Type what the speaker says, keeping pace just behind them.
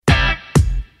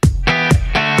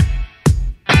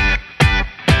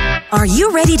Are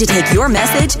you ready to take your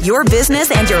message, your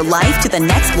business, and your life to the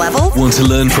next level? Want to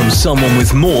learn from someone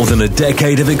with more than a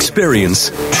decade of experience,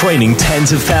 training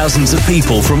tens of thousands of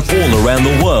people from all around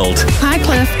the world? Hi,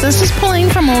 Cliff. This is Pauline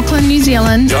from Auckland, New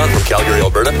Zealand. John from Calgary,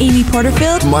 Alberta. Amy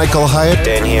Porterfield. Michael Hyatt.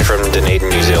 Dan here from Dunedin,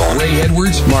 New Zealand. Ray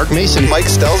Edwards. Mark Mason. Mike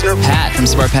Stelzner. Pat from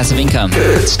Smart Passive Income.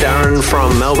 It's Darren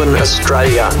from Melbourne,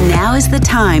 Australia. Now is the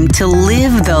time to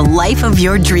live the life of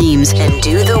your dreams and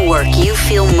do the work you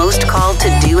feel most called to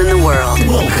do in the world.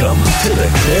 Welcome to the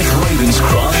Cliff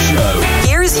Ravenscraft Show.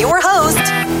 Here's your host,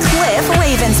 Cliff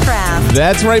Ravenscraft.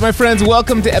 That's right, my friends.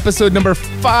 Welcome to episode number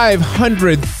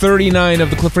 539 of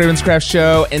the Cliff Ravenscraft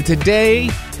Show. And today,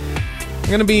 I'm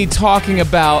going to be talking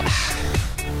about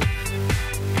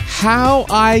how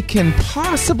I can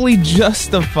possibly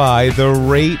justify the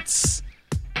rates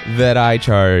that I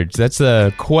charge. That's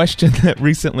a question that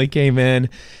recently came in.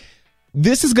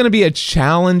 This is going to be a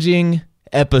challenging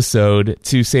episode,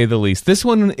 to say the least. This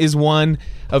one is one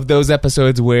of those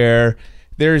episodes where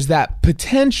there's that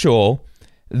potential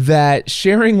that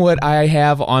sharing what I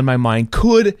have on my mind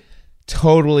could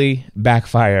totally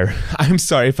backfire. I'm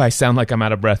sorry if I sound like I'm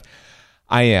out of breath.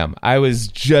 I am. I was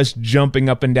just jumping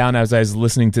up and down as I was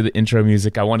listening to the intro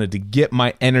music. I wanted to get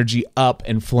my energy up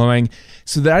and flowing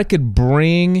so that I could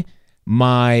bring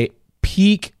my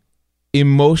peak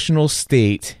emotional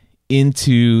state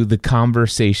into the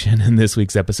conversation in this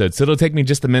week's episode. So it'll take me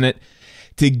just a minute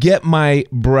to get my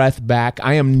breath back.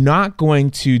 I am not going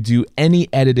to do any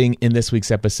editing in this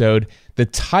week's episode. The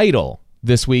title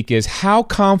this week is, How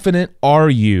Confident Are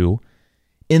You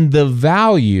in the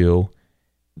Value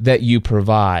that You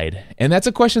Provide? And that's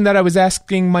a question that I was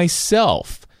asking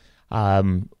myself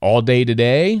all day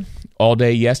today, all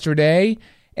day yesterday,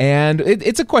 and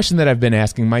it's a question that I've been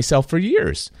asking myself for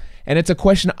years. And it's a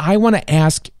question I want to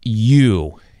ask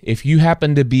you. If you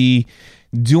happen to be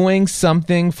doing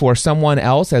something for someone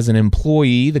else as an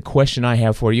employee, the question I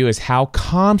have for you is, how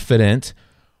confident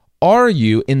are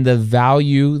you in the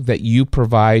value that you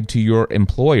provide to your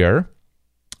employer?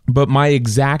 But my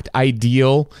exact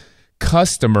ideal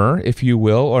customer, if you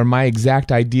will, or my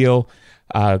exact ideal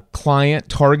client,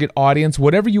 target audience,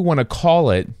 whatever you want to call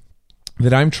it,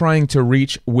 that I'm trying to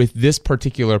reach with this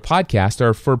particular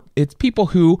podcast it's people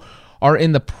who are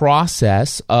in the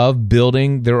process of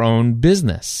building their own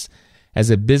business.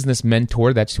 As a business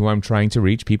mentor, that's who I'm trying to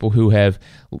reach, people who have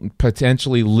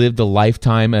potentially lived a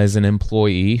lifetime as an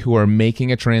employee, who are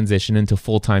making a transition into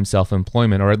full-time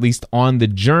self-employment, or at least on the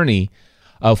journey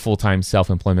of full-time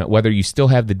self-employment. Whether you still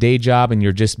have the day job and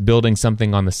you're just building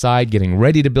something on the side, getting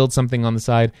ready to build something on the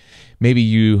side, maybe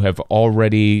you have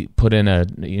already put in a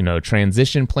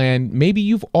transition plan, maybe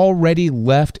you've already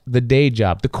left the day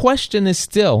job. The question is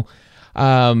still,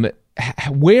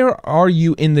 where are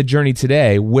you in the journey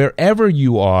today? Wherever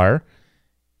you are,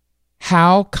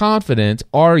 how confident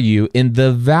are you in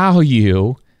the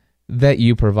value that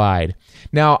you provide?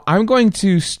 Now, I'm going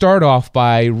to start off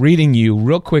by reading you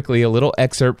real quickly a little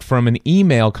excerpt from an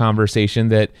email conversation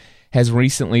that has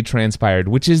recently transpired,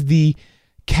 which is the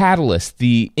catalyst,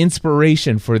 the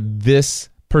inspiration for this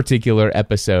particular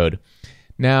episode.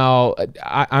 Now,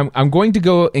 I'm going to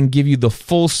go and give you the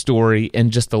full story in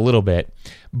just a little bit,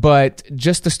 but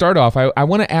just to start off, I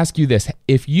want to ask you this.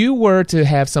 If you were to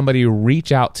have somebody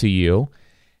reach out to you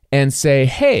and say,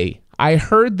 hey, I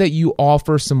heard that you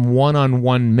offer some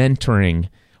one-on-one mentoring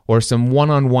or some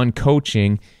one-on-one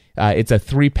coaching. It's a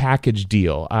 3-package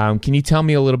deal. Can you tell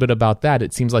me a little bit about that?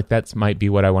 It seems like that might be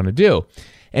what I want to do.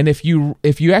 And if you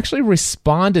actually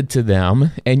responded to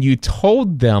them and you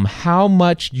told them how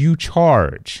much you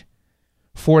charge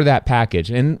for that package,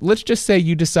 and let's just say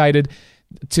you decided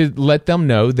to let them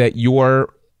know that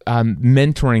your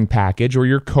mentoring package or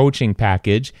your coaching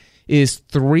package is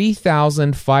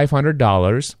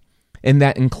 $3,500, and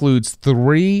that includes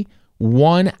 3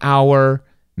 one-hour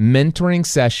mentoring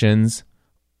sessions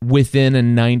within a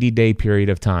 90-day period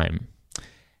of time.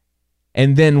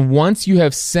 And then once you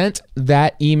have sent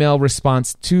that email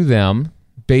response to them,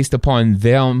 based upon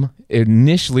them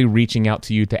initially reaching out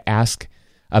to you to ask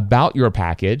about your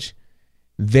package,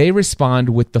 they respond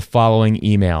with the following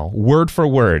email, word for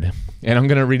word. And I'm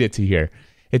going to read it to you here.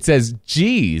 It says,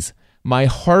 geez, my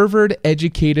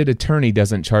Harvard-educated attorney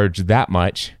doesn't charge that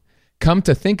much. Come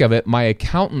to think of it, my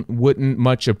accountant wouldn't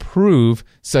much approve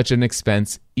such an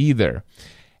expense either.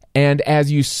 And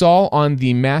as you saw on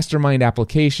the Mastermind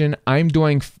application, I'm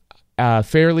doing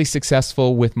fairly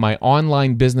successful with my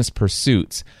online business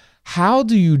pursuits. How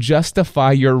do you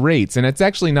justify your rates? And it's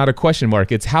actually not a question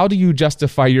mark. It's how do you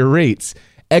justify your rates?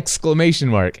 Exclamation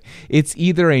mark. It's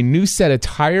either a new set of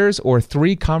tires or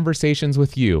 3 conversations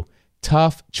with you.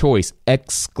 Tough choice!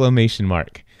 Exclamation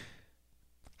mark.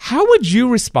 How would you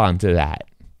respond to that?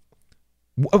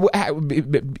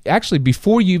 Actually,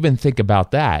 before you even think about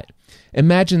that,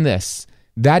 imagine this.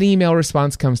 That email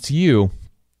response comes to you,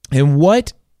 and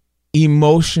what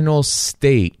emotional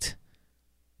state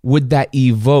would that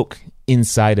evoke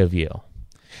inside of you?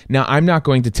 Now, I'm not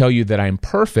going to tell you that I'm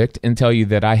perfect and tell you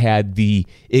that I had the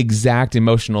exact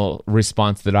emotional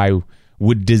response that I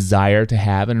would desire to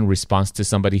have in response to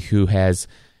somebody who has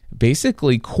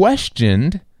basically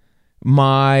questioned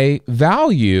my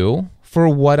value for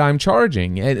what I'm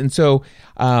charging. And so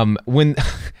when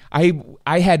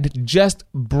I had just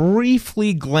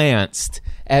briefly glanced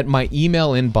at my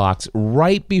email inbox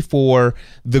right before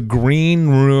the Green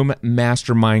Room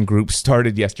Mastermind group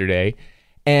started yesterday,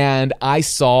 and I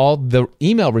saw the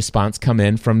email response come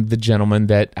in from the gentleman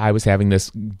that I was having this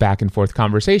back and forth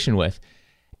conversation with.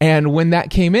 And when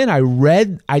that came in,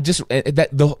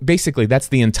 basically that's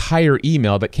the entire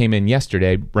email that came in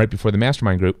yesterday, right before the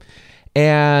mastermind group.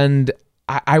 And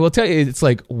I will tell you, it's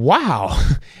like, wow.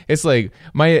 It's like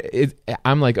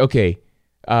I'm like, okay,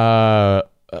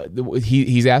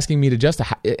 he's asking me to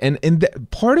justify, and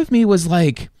part of me was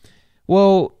like,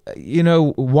 well,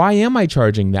 why am I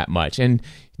charging that much? And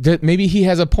maybe he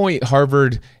has a point.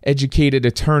 Harvard educated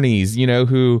attorneys,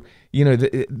 who,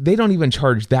 they don't even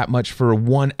charge that much for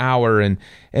 1 hour and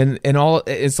all.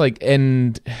 It's like,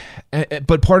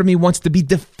 but part of me wants to be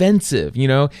defensive,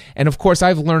 and of course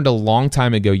I've learned a long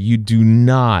time ago, you do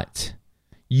not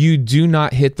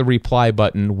hit the reply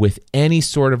button with any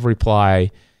sort of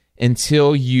reply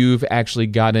until you've actually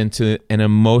got into an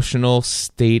emotional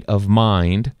state of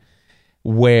mind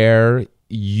where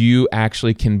you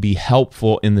actually can be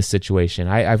helpful in the situation.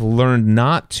 I've learned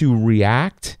not to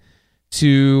react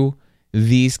to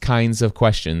these kinds of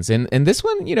questions. And this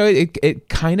one, it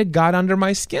kind of got under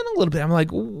my skin a little bit. I'm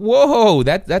like, whoa,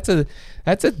 that's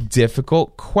a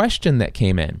difficult question that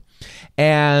came in.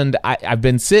 And I had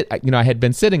been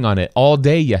sitting on it all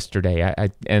day yesterday.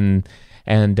 And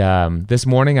this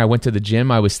morning I went to the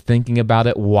gym. I was thinking about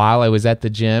it while I was at the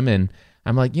gym, and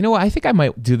I'm like, I think I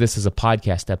might do this as a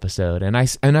podcast episode. And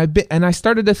I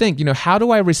started to think, how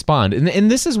do I respond? And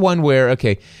this is one where,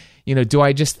 okay, do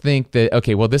I just think that,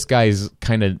 okay, well, this guy's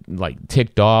kind of like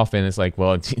ticked off, and it's like,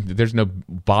 well, there's no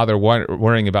bother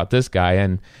worrying about this guy,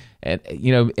 and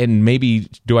maybe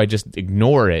do I just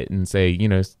ignore it and say,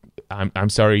 I'm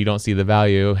sorry you don't see the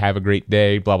value. Have a great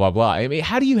day, blah, blah, blah. I mean,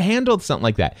 how do you handle something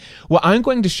like that? Well, I'm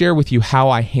going to share with you how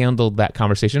I handled that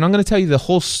conversation. I'm going to tell you the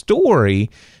whole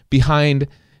story behind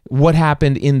what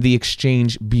happened in the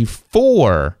exchange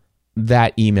before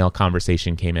that email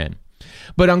conversation came in.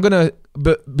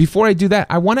 But before I do that,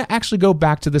 I want to actually go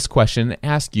back to this question and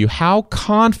ask you, how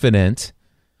confident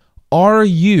are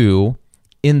you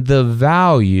in the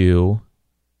value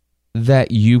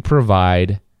that you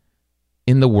provide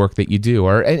in the work that you do,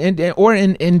 or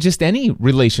in just any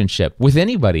relationship with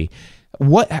anybody?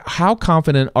 How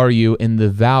confident are you in the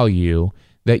value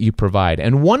that you provide?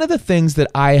 And one of the things that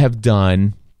I have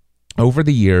done over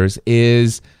the years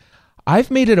is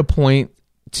I've made it a point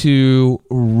to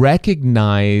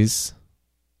recognize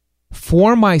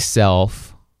for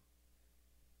myself,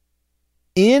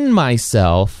 in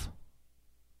myself,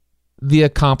 the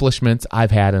accomplishments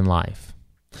I've had in life.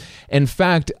 In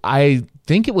fact, I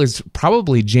think it was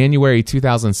probably January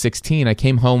 2016, I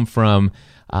came home from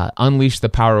Unleash the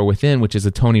Power Within, which is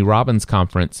a Tony Robbins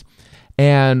conference.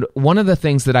 And one of the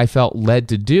things that I felt led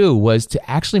to do was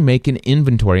to actually make an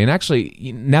inventory. And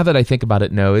actually, now that I think about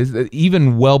it, is that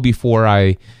even well before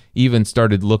I even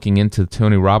started looking into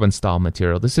Tony Robbins style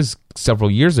material, this is several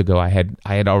years ago, I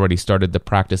had already started the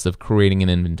practice of creating an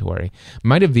inventory.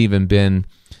 Might have even been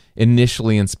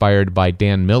initially inspired by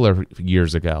Dan Miller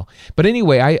years ago. But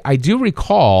anyway, I do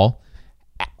recall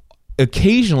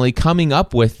occasionally coming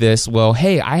up with this, well,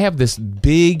 hey, I have this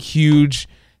big, huge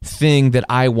thing that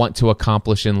I want to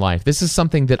accomplish in life. This is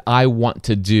something that I want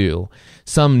to do,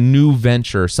 some new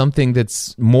venture, something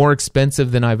that's more expensive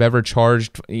than I've ever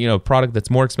charged, product that's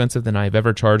more expensive than I've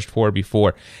ever charged for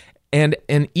before. And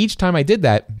each time I did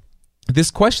that,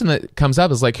 this question that comes up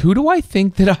is like, who do I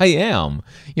think that I am?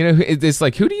 It's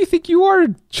like, who do you think you are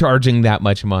charging that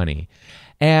much money?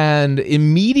 And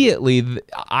immediately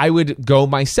I would go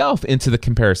myself into the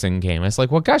comparison game. It's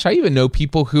like, well, gosh, I even know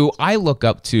people who I look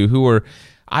up to who are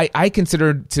I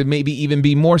consider to maybe even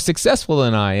be more successful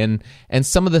than I, and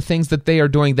some of the things that they are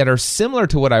doing that are similar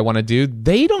to what I want to do,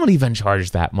 they don't even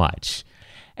charge that much.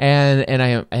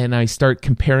 And I start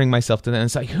comparing myself to them. And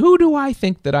it's like, who do I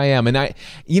think that I am? And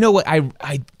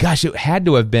gosh, it had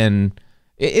to have been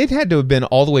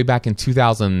all the way back in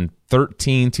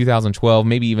 2013, 2012,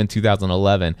 maybe even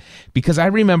 2011, because I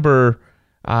remember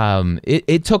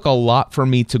it took a lot for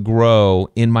me to grow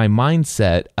in my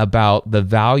mindset about the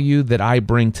value that I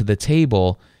bring to the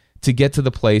table to get to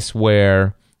the place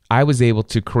where I was able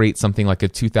to create something like a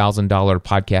 $2,000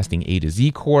 podcasting A to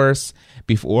Z course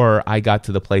before I got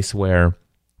to the place where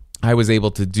I was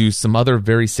able to do some other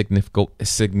very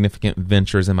significant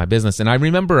ventures in my business. And I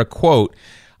remember a quote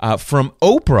from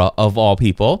Oprah, of all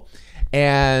people,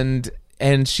 and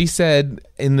she said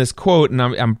in this quote, and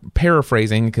I'm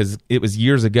paraphrasing because it was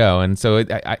years ago, and so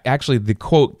actually the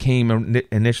quote came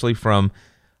initially from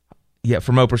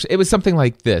Oprah. It was something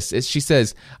like this. She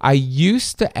says, "I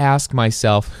used to ask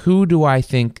myself, who do I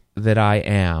think that I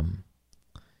am?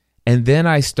 And then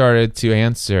I started to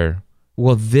answer,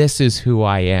 well, this is who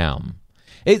I am."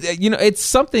 It's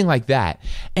something like that.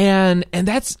 And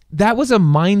that was a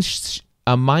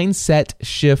mindset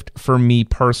shift for me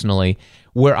personally,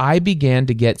 where I began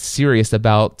to get serious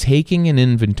about taking an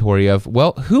inventory of,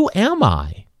 well, who am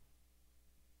I?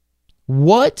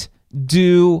 What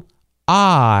do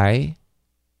I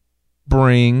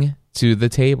bring to the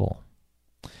table?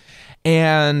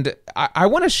 And I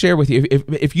want to share with you,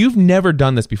 if you've never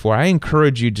done this before, I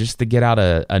encourage you just to get out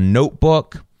a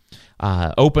notebook,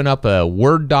 open up a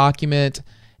Word document,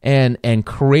 and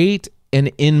create an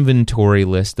inventory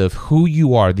list of who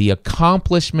you are, the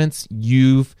accomplishments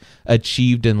you've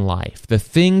achieved in life, the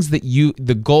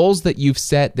goals that you've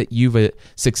set that you've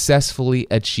successfully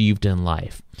achieved in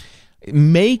life.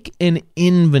 Make an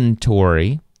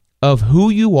inventory of who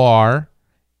you are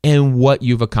and what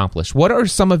you've accomplished. What are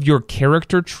some of your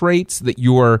character traits that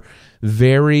you're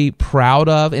very proud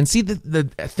of? And see, the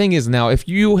thing is now, if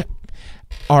you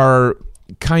are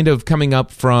kind of coming up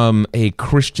from a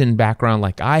Christian background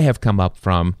like I have come up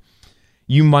from,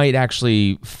 you might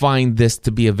actually find this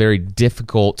to be a very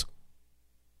difficult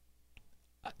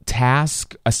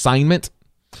task, assignment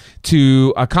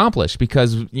to accomplish,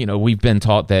 because we've been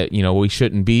taught that we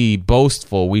shouldn't be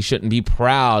boastful, we shouldn't be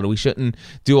proud, we shouldn't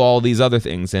do all these other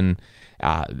things, and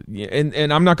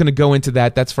I'm not going to go into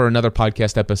that. That's for another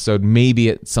podcast episode, maybe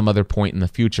at some other point in the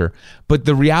future. But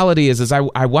the reality is I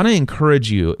want to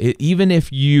encourage you, even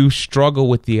if you struggle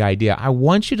with the idea, I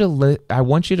want you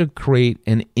to create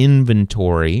an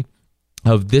inventory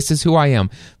of, this is who I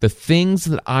am, the things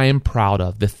that I am proud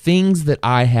of, the things that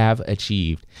I have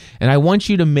achieved. And I want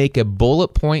you to make a bullet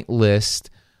point list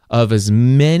of as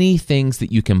many things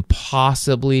that you can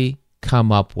possibly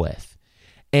come up with.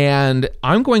 And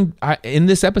in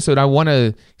this episode, I want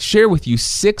to share with you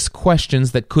 6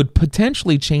 questions that could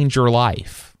potentially change your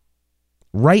life.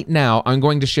 Right now, I'm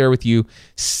going to share with you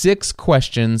 6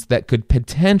 questions that could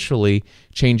potentially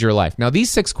change your life. Now,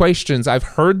 these 6 questions, I've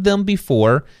heard them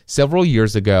before several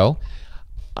years ago.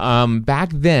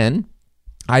 Back then,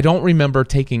 I don't remember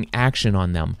taking action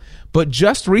on them. But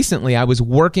just recently, I was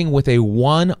working with a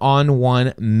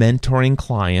one-on-one mentoring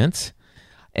client.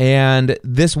 And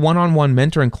this one-on-one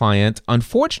mentoring client,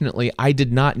 unfortunately, I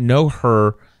did not know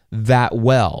her that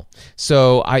well.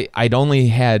 So I'd only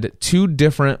had 2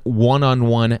 different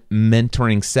one-on-one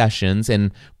mentoring sessions.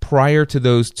 And prior to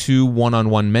those 2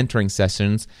 one-on-one mentoring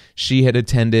sessions, she had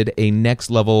attended a Next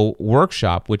Level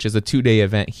workshop, which is a 2-day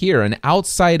event here. And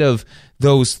outside of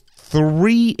those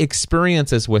 3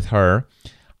 experiences with her,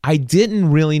 I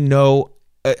didn't really know.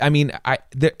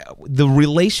 The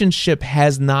relationship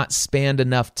has not spanned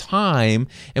enough time,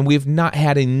 and we've not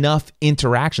had enough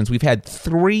interactions. We've had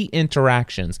 3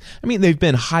 interactions. They've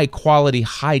been high quality,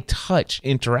 high touch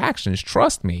interactions,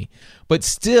 trust me. But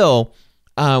still,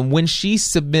 when she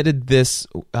submitted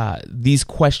these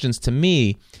questions to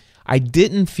me, I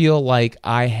didn't feel like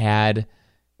I had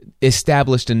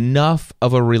established enough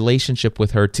of a relationship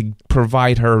with her to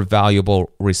provide her valuable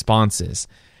responses.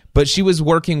 But she was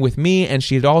working with me, and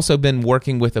she had also been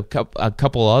working with a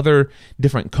couple other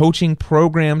different coaching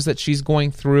programs that she's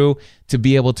going through to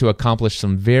be able to accomplish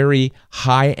some very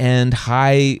high-end,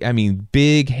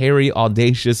 big, hairy,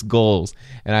 audacious goals.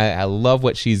 And I love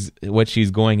what she's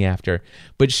going after.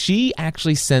 But she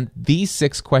actually sent these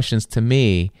 6 questions to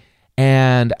me,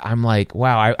 and I'm like,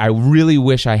 wow, I really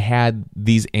wish I had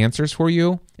these answers for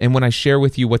you. And when I share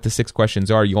with you what the 6 questions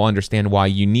are, you'll understand why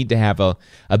you need to have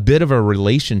a bit of a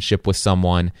relationship with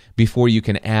someone before you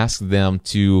can ask them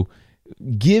to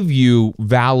give you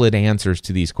valid answers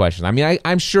to these questions.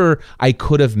 I'm sure I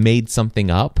could have made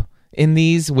something up in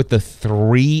these with the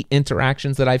 3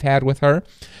 interactions that I've had with her,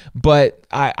 but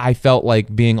I felt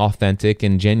like being authentic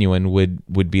and genuine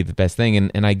would be the best thing,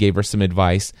 and I gave her some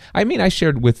advice. I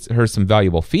shared with her some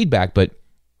valuable feedback, but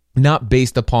not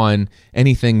based upon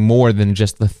anything more than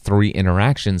just the 3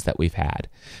 interactions that we've had.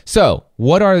 So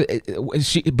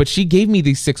she gave me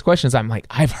these 6 questions. I'm like,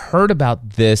 I've heard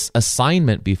about this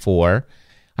assignment before.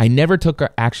 I never took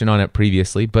action on it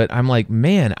previously, but I'm like,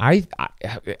 man, I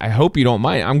hope you don't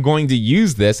mind. I'm going to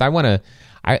use this.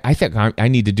 I think I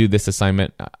need to do this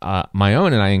assignment my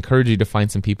own, and I encourage you to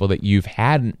find some people that you've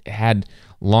had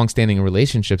long-standing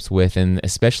relationships with, and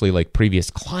especially like previous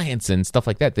clients and stuff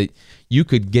like that you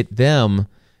could get them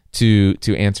to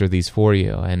answer these for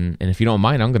you. And if you don't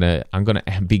mind, I'm gonna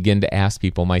begin to ask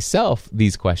people myself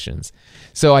these questions.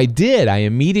 So I did. I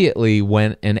immediately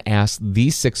went and asked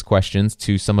these 6 questions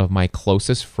to some of my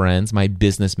closest friends, my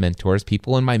business mentors,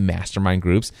 people in my mastermind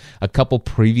groups, a couple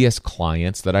previous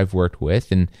clients that I've worked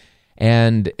with,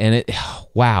 and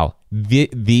wow,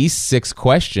 these 6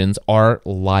 questions are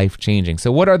life-changing.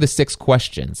 So what are the 6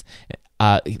 questions?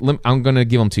 I'm going to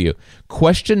give them to you.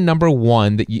 Question number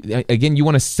 1, you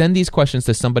want to send these questions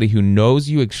to somebody who knows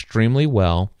you extremely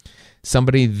well,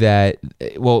 somebody that,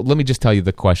 well, let me just tell you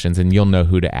the questions and you'll know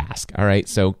who to ask. All right.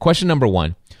 So question number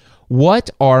 1, what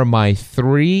are my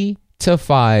 3 to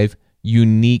 5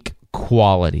 unique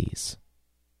qualities?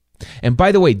 And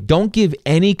by the way, don't give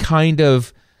any kind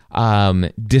of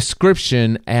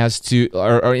description as to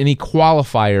or any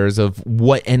qualifiers of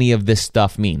what any of this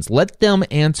stuff means. Let them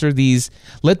answer these,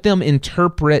 let them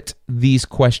interpret these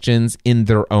questions in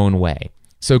their own way.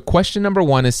 So question number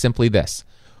 1 is simply this: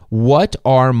 what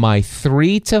are my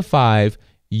 3 to 5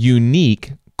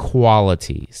 unique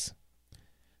qualities?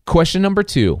 Question number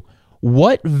 2,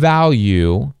 what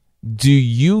value do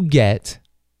you get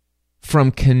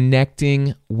from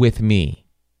connecting with me?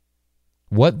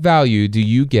 What value do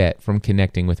you get from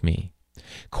connecting with me?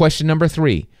 Question number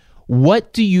 3,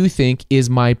 what do you think is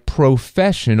my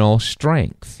professional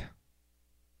strength?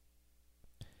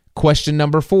 Question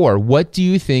number 4, what do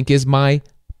you think is my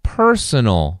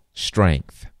personal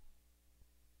strength?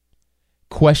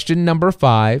 Question number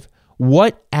 5,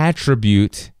 what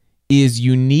attribute is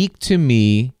unique to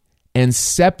me and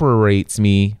separates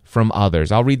me from others?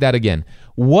 I'll read that again.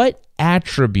 What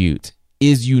attribute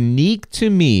is unique to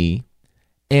me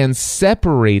and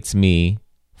separates me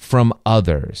from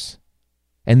others?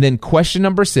 And then question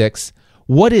number 6,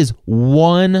 what is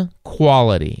one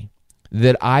quality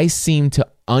that I seem to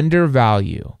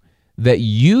undervalue that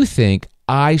you think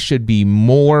I should be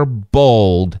more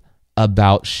bold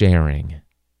about sharing?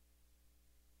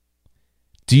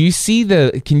 Do you see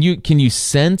can you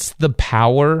sense the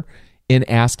power in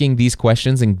asking these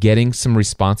questions and getting some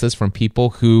responses from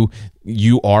people who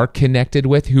you are connected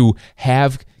with, who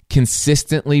have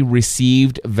consistently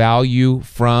received value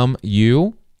from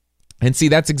you? And see,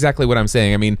 that's exactly what I'm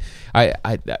saying. I mean,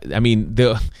 I mean,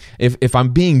 if I'm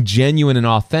being genuine and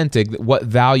authentic, what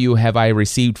value have I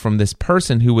received from this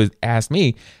person who was asked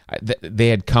me? They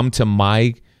had come to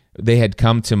my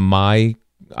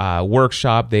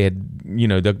workshop. They had,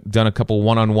 done a couple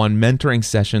one-on-one mentoring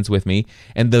sessions with me,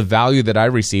 and the value that I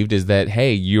received is that,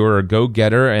 hey, you're a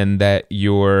go-getter, and that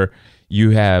you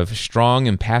have strong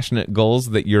and passionate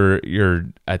goals that you're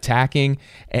attacking,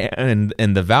 and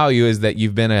the value is that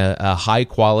you've been a high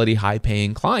quality, high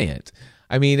paying client.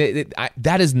 I mean,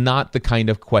 that is not the kind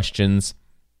of questions.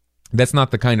 That's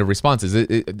not the kind of responses.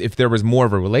 If there was more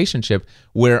of a relationship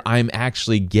where I'm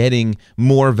actually getting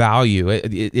more value,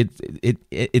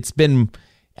 it's been.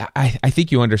 I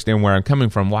think you understand where I'm coming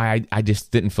from, why I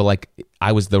just didn't feel like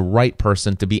I was the right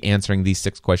person to be answering these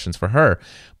 6 questions for her.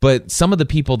 But some of the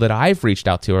people that I've reached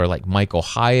out to are like Michael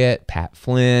Hyatt, Pat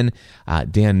Flynn,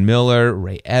 Dan Miller,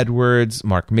 Ray Edwards,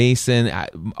 Mark Mason,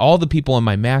 all the people in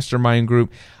my mastermind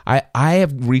group. I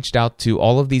have reached out to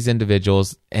all of these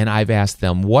individuals, and I've asked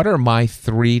them, what are my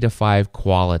 3 to 5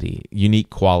 unique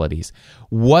qualities?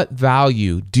 What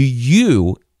value do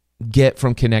you get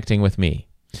from connecting with me?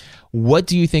 What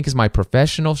do you think is my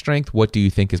professional strength? What do you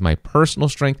think is my personal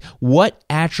strength? What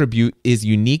attribute is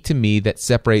unique to me that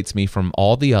separates me from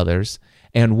all the others?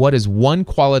 And what is one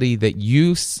quality that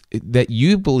you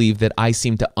believe that I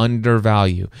seem to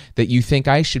undervalue, that you think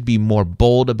I should be more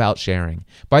bold about sharing?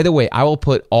 By the way, I will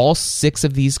put all 6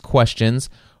 of these questions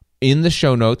in the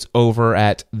show notes over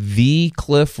at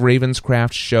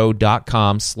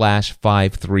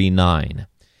thecliffravenscraftshow.com/539.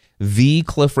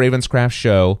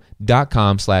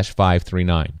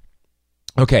 thecliffravenscraftshow.com/539.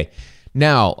 Okay,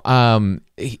 now,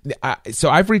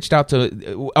 so I've reached out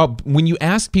to, when you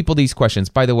ask people these questions,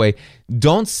 by the way,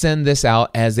 don't send this out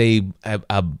as a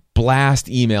blast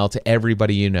email to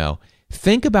everybody you know.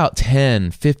 Think about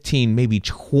 10, 15, maybe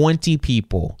 20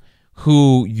 people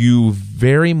who you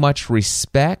very much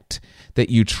respect, that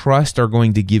you trust are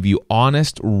going to give you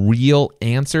honest, real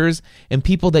answers, and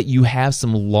people that you have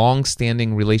some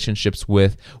long-standing relationships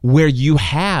with where you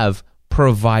have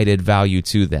provided value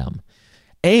to them.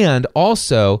 And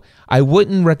also, I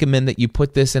wouldn't recommend that you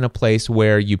put this in a place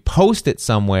where you post it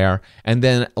somewhere and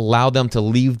then allow them to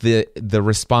leave the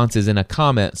responses in a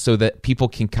comment so that people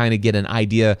can kind of get an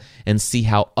idea and see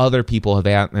how other people have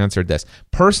answered this.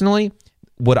 Personally,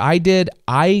 what I did,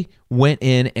 I went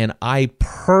in and I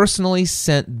personally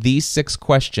sent these 6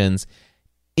 questions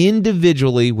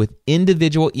individually with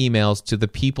individual emails to the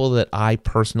people that I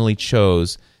personally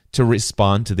chose to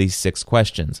respond to these 6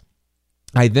 questions.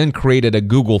 I then created a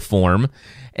Google form,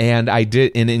 and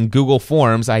in Google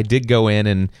Forms, I did go in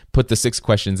and put the 6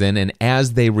 questions in, and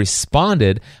as they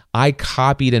responded, I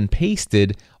copied and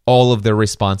pasted all of their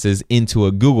responses into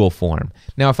a Google form.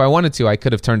 Now, if I wanted to, I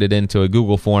could have turned it into a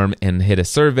Google form and hit a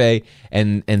survey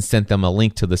and sent them a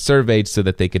link to the survey so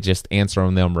that they could just answer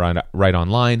on them right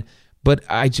online. But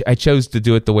I chose to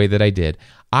do it the way that I did.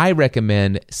 I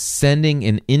recommend sending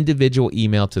an individual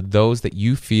email to those that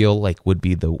you feel like would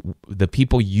be the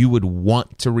people you would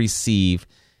want to receive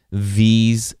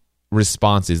these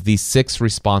responses, these 6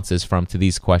 responses from to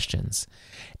these questions.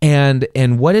 And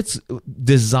what it's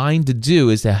designed to do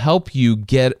is to help you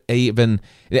get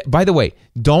by the way,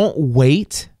 don't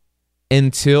wait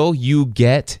until you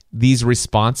get these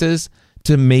responses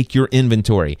to make your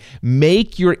inventory.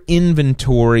 Make your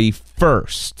inventory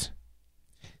first.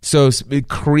 So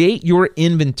create your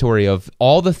inventory of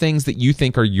all the things that you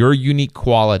think are your unique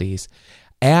qualities.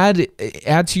 Add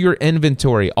to your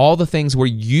inventory all the things where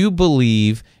you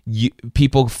believe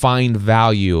people find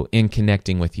value in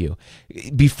connecting with you.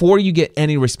 Before you get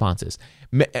any responses,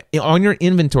 on your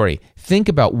inventory, think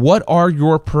about what are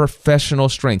your professional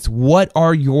strengths? What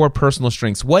are your personal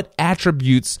strengths? What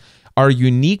attributes are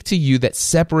unique to you that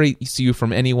separates you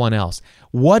from anyone else?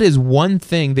 What is one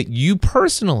thing that you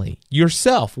personally,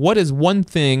 yourself, what is one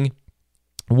thing,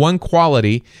 one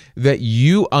quality that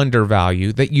you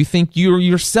undervalue that you think you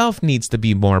yourself needs to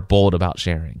be more bold about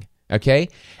sharing? Okay?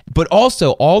 But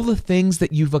also all the things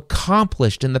that you've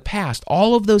accomplished in the past,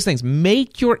 all of those things,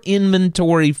 make your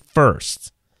inventory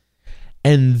first.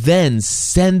 And then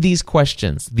send these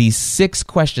questions, these 6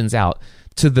 questions out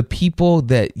to the people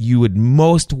that you would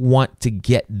most want to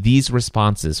get these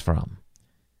responses from.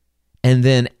 And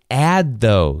then add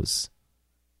those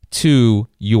to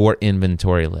your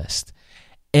inventory list.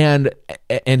 And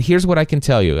here's what I can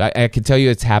tell you. I can tell you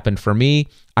it's happened for me.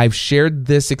 I've shared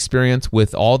this experience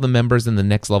with all the members in the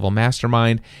Next Level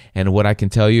Mastermind. And what I can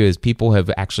tell you is people have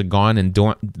actually gone and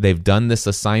they've done this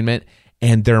assignment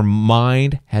and their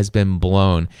mind has been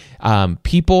blown.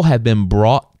 People have been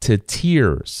brought to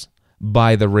tears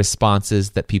by the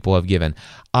responses that people have given.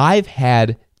 I've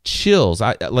had chills,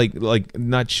 like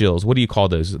not chills, what do you call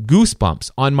those? Goosebumps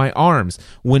on my arms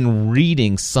when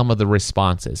reading some of the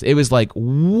responses. It was like,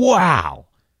 wow.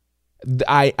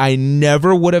 I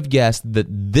never would have guessed that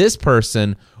this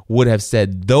person would have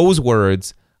said those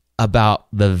words about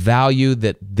the value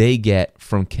that they get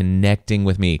from connecting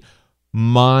with me.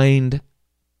 Mind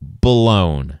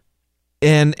blown.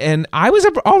 And I was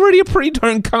already a pretty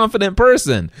darn confident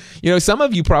person. You know, some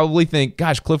of you probably think,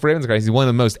 gosh, Cliff Ravenscraft, he's one of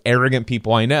the most arrogant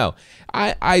people I know.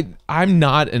 I'm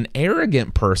not an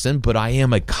arrogant person, but I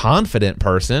am a confident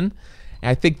person.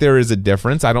 I think there is a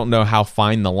difference. I don't know how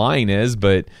fine the line is,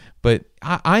 but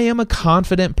I am a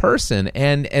confident person.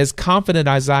 And as confident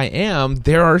as I am,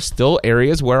 there are still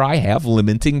areas where I have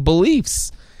limiting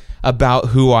beliefs about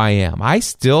who I am. I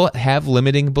still have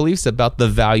limiting beliefs about the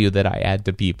value that I add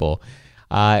to people.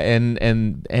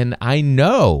 And I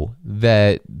know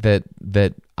that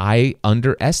I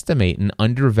underestimate and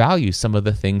undervalue some of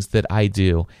the things that I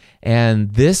do.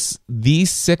 And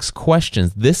these 6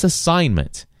 questions, this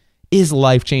assignment is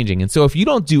life-changing. And so if you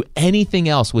don't do anything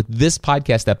else with this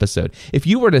podcast episode, if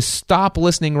you were to stop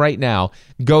listening right now,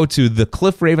 go to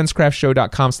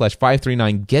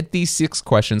thecliffravenscraftshow.com/539, get these 6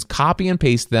 questions, copy and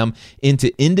paste them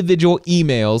into individual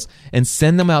emails, and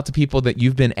send them out to people that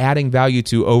you've been adding value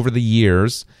to over the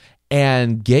years,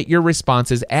 and get your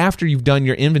responses after you've done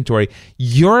your inventory.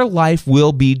 Your life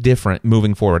will be different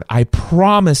moving forward. I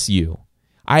promise you.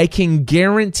 I can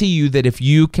guarantee you that if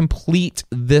you complete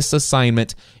this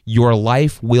assignment, your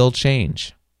life will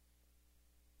change.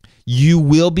 You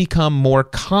will become more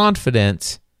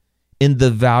confident in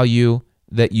the value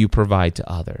that you provide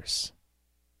to others.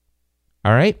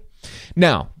 All right?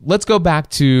 Now, let's go back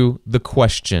to the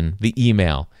question, the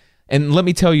email, and let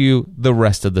me tell you the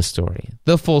rest of the story,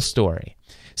 the full story.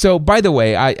 So, by the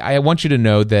way, I want you to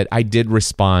know that I did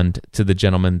respond to the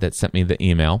gentleman that sent me the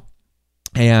email.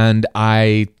 And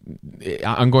I'm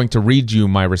going to read you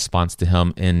my response to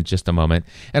him in just a moment.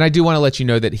 And I do want to let you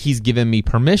know that he's given me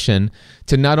permission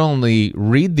to not only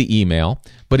read the email,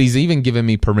 but he's even given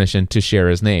me permission to share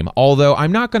his name. Although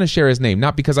I'm not going to share his name,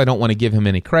 not because I don't want to give him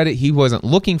any credit. He wasn't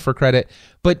looking for credit,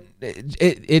 but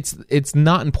it's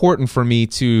not important for me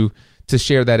to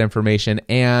share that information.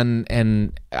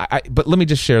 But let me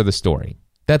just share the story.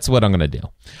 That's what I'm going to do.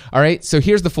 All right, so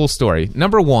here's the full story.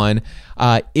 Number one,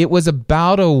 it was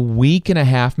about a week and a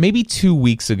half, maybe 2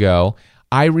 weeks ago,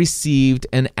 I received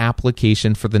an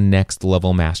application for the Next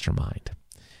Level Mastermind.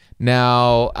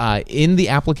 Now, in the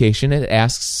application, it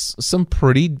asks some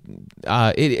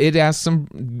it asks some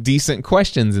decent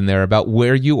questions in there about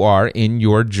where you are in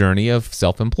your journey of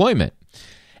self-employment.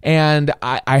 And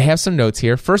I have some notes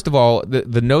here. First of all,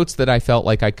 the notes that I felt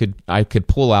like I could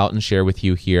pull out and share with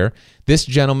you here. This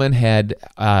gentleman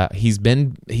he's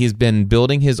been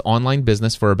building his online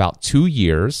business for about 2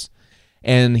 years,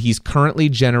 and he's currently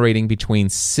generating between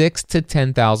 $6,000 to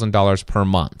 $10,000 per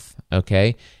month.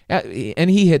 Okay,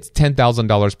 and he hits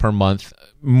 $10,000 per month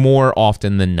more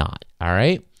often than not. All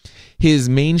right. His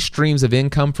main streams of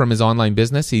income from his online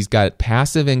business, he's got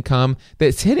passive income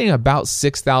that's hitting about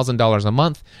 $6,000 a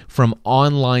month from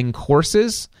online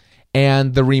courses,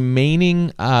 and the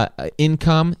remaining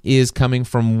income is coming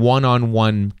from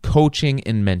one-on-one coaching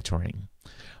and mentoring.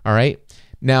 All right.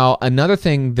 Now, another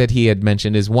thing that he had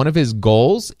mentioned is one of his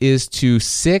goals is to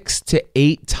 6 to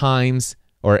 8x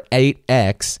or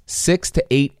 8x, 6 to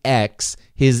 8x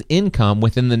his income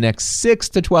within the next 6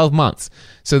 to 12 months.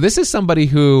 So this is somebody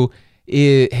who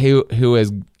is he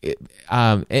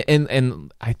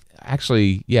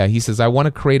says, I want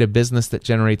to create a business that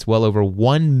generates well over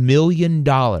 $1 million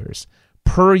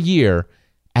per year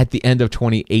at the end of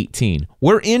 2018.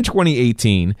 We're in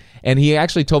 2018, and he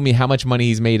actually told me how much money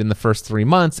he's made in the first 3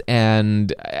 months,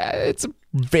 and it's a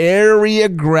very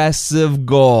aggressive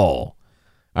goal.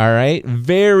 All right?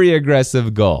 Very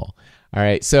aggressive goal. All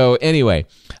right. So anyway,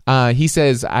 he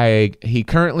says he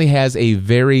currently has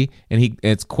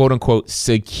it's quote unquote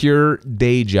secure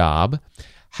day job.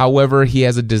 However, he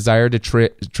has a desire to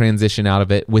transition out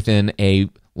of it within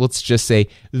let's just say,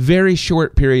 very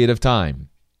short period of time.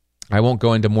 I won't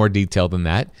go into more detail than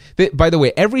that. By the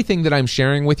way, everything that I'm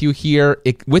sharing with you here,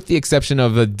 with the exception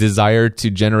of a desire to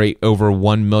generate over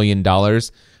 $1 million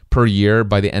per year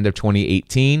by the end of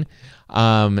 2018,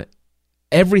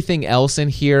 everything else in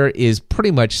here is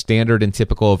pretty much standard and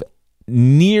typical of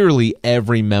nearly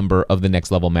every member of the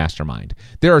Next Level Mastermind.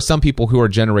 There are some people who are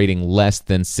generating less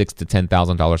than $6,000 to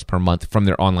 $10,000 per month from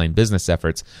their online business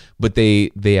efforts, but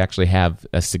they actually have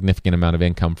a significant amount of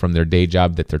income from their day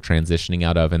job that they're transitioning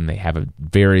out of, and they have a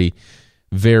very,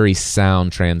 very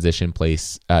sound transition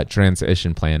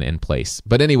plan in place.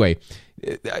 But anyway,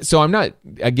 so I'm not,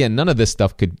 again, none of this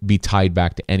stuff could be tied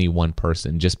back to any one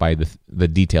person just by the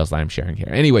details that I'm sharing here.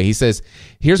 Anyway, he says,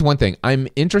 here's one thing. I'm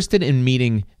interested in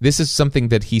meeting, this is something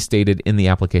that he stated in the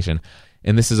application,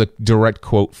 and this is a direct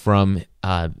quote from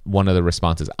one of the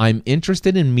responses. I'm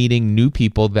interested in meeting new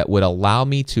people that would allow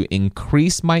me to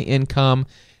increase my income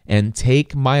and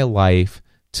take my life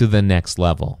to the next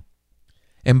level.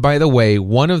 And by the way,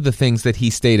 one of the things that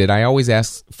he stated, I always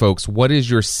ask folks, what is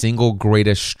your single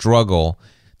greatest struggle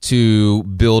to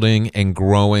building and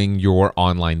growing your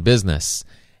online business?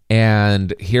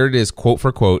 And here it is, quote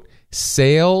for quote,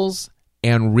 sales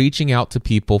and reaching out to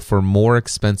people for more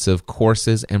expensive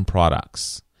courses and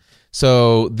products.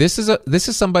 So this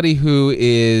is somebody who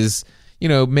is,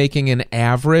 making an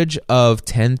average of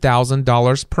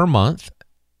 $10,000 per month.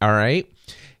 All right.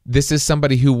 This is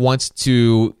somebody who wants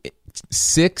to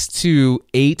 6 to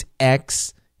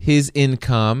 8x his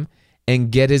income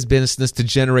and get his business to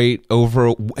generate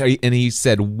and he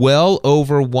said well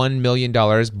over $1 million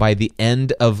by the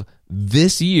end of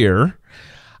this year.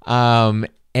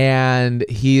 And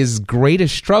his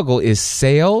greatest struggle is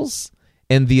sales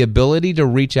and the ability to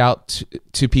reach out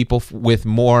to people with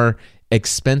more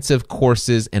expensive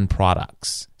courses and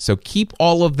products. So keep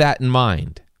all of that in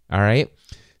mind. All right.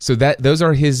 So those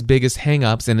are his biggest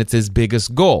hangups, and it's his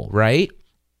biggest goal, right?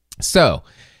 So,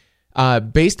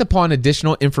 based upon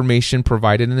additional information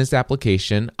provided in this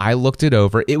application, I looked it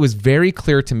over. It was very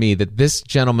clear to me that this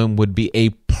gentleman would be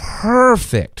a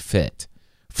perfect fit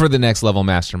for the Next Level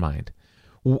Mastermind.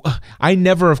 I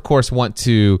never, of course, want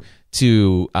to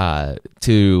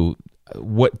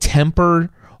temper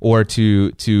or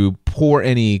to pour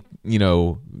any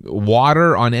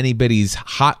water on anybody's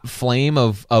hot flame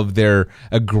of their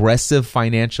aggressive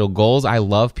financial goals. I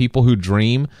love people who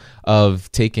dream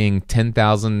of taking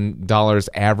 $10,000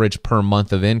 average per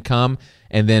month of income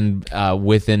and then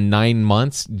within 9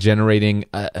 months generating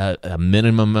a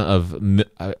minimum of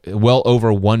well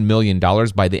over $1 million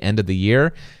by the end of the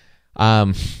year.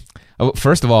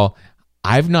 First of all,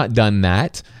 I've not done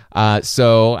that.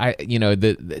 So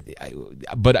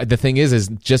but the thing is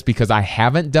just because I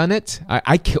haven't done it,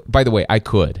 by the way, I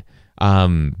could.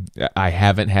 I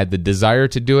haven't had the desire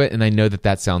to do it, and I know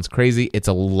that sounds crazy. It's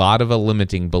a lot of a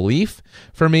limiting belief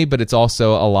for me, but it's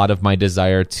also a lot of my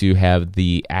desire to have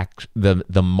the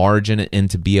margin and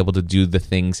to be able to do the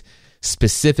things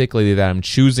specifically that I'm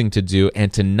choosing to do,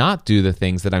 and to not do the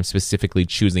things that I'm specifically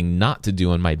choosing not to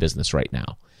do in my business right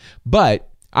now. But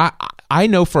I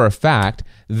know for a fact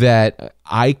that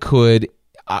I could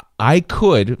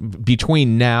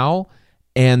between now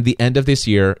and the end of this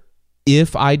year,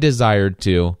 if I desired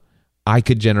to, I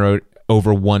could generate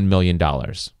over $1 million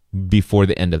before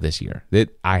the end of this year.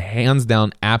 That I hands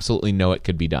down absolutely know it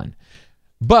could be done.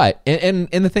 But and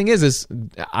the thing is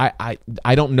I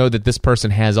don't know that this person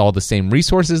has all the same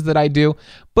resources that I do.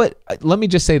 But let me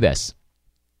just say this: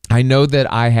 I know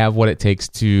that I have what it takes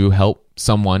to help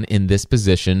someone in this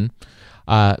position.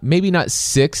 Maybe not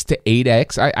 6 to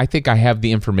 8x. I think I have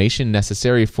the information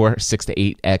necessary for 6 to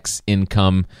 8x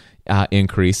income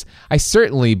increase. I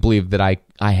certainly believe that I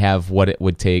have what it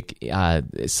would take,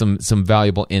 some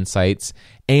valuable insights,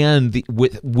 and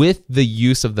with the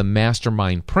use of the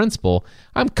mastermind principle,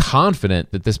 I'm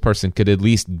confident that this person could at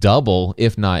least double,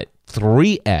 if not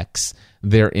 3x,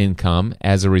 their income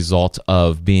as a result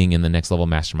of being in the Next Level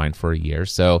Mastermind for a year.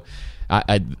 So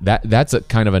that's a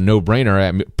kind of a no-brainer.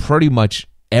 I mean, pretty much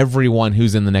everyone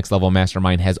who's in the Next Level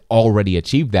Mastermind has already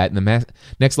achieved that. And the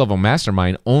Next Level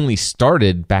Mastermind only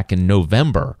started back in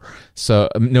November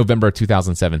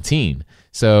 2017.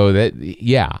 So that,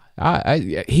 yeah,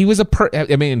 he was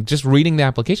just reading the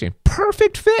application,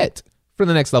 perfect fit for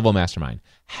the Next Level Mastermind.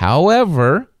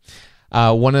 However,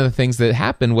 one of the things that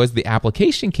happened was the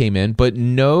application came in, but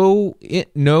no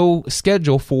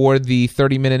schedule for the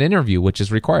 30-minute interview, which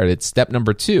is required. It's step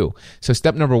number 2. So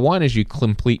step number 1 is you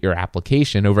complete your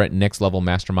application over at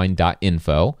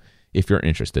nextlevelmastermind.info, if you're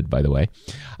interested, by the way.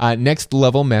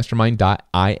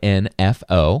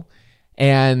 Nextlevelmastermind.info.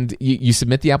 And you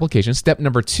submit the application. Step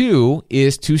number 2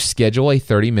 is to schedule a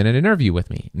 30-minute interview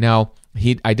with me. Now,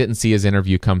 I didn't see his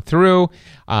interview come through.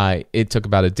 It took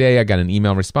about a day. I got an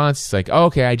email response. It's like, oh,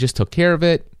 okay, I just took care of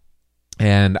it.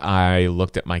 And I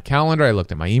looked at my calendar. I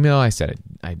looked at my email. I said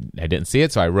I didn't see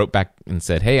it, so I wrote back and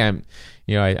said, hey,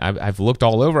 I've looked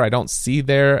all over. I don't see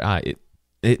there.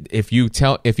 If you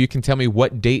can tell me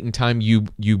what date and time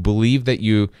you believe that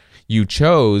you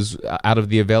chose out of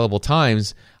the available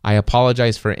times, I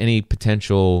apologize for any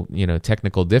potential,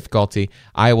 technical difficulty.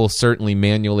 I will certainly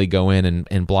manually go in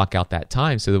and block out that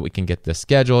time so that we can get this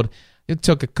scheduled. It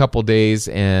took a couple days,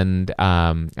 and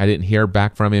I didn't hear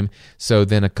back from him. So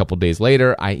then a couple days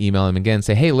later, I email him again and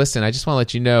say, hey, listen, I just want to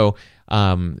let you know,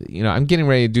 I'm getting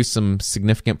ready to do some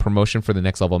significant promotion for the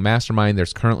Next Level Mastermind.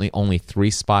 There's currently only 3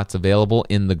 spots available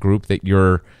in the group that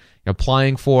you're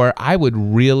applying for. I would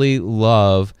really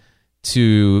love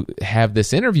to have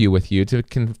this interview with you to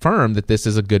confirm that this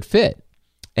is a good fit.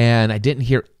 And I didn't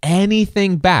hear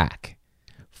anything back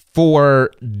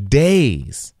for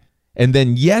days. And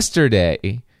then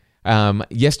yesterday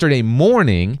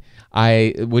morning,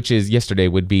 which is yesterday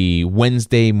would be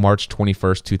Wednesday, March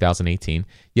 21st, 2018.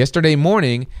 Yesterday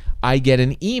morning, I get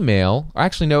an email.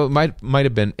 Actually, no, it might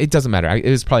have been, it doesn't matter. It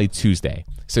was probably Tuesday.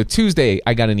 So Tuesday,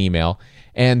 I got an email.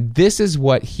 And this is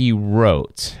what he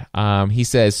wrote. He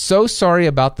says, so sorry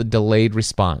about the delayed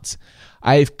response.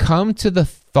 I've come to the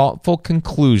thoughtful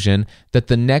conclusion that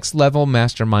the Next Level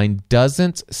Mastermind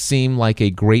doesn't seem like a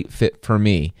great fit for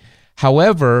me.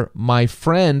 However, my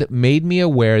friend made me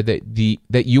aware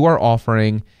that you are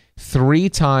offering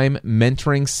 3-time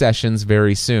mentoring sessions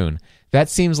very soon. That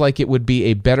seems like it would be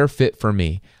a better fit for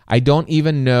me. I didn't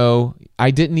even know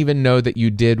that you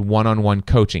did one-on-one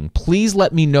coaching. Please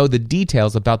let me know the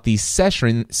details about these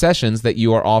sessions that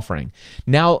you are offering.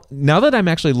 Now that I'm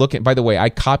actually looking, by the way, I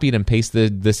copied and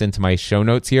pasted this into my show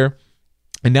notes here.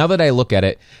 And now that I look at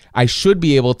it, I should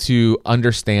be able to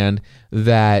understand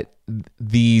that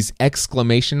these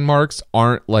exclamation marks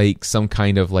aren't like some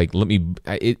kind of like,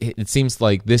 it seems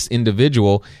like this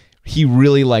individual, he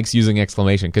really likes using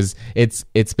exclamation because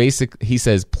it's basic. He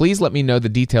says, please let me know the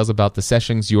details about the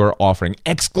sessions you are offering,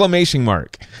 exclamation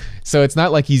mark. So it's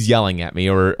not like he's yelling at me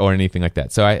or anything like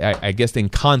that. So I guess in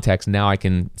context, now I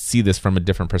can see this from a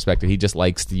different perspective. He just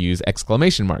likes to use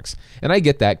exclamation marks. And I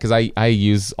get that because I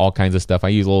use all kinds of stuff. I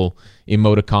use little,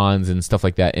 emoticons and stuff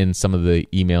like that in some of the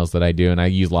emails that I do, and I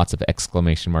use lots of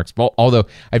exclamation marks. Well, although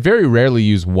I very rarely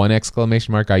use one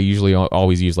exclamation mark, I usually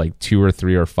always use like 2 or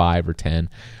 3 or 5 or 10.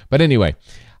 But anyway,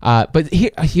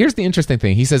 here's the interesting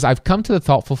thing. He says, I've come to the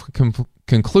thoughtful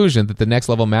conclusion that the Next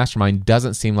Level Mastermind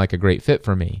doesn't seem like a great fit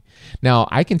for me. Now,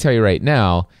 I can tell you right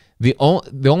now, the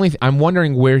only I'm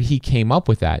wondering where he came up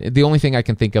with that. The only thing I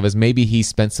can think of is maybe he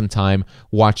spent some time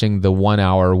watching the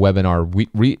 1-hour webinar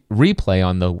replay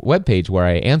on the webpage where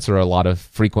I answer a lot of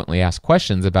frequently asked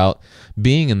questions about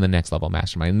being in the Next Level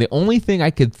Mastermind. And the only thing I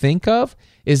could think of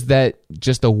is that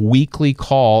just a weekly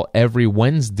call every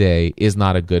Wednesday is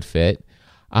not a good fit.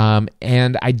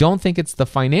 And I don't think it's the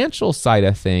financial side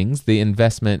of things, the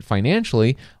investment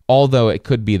financially, although it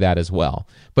could be that as well.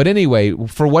 But anyway,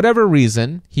 for whatever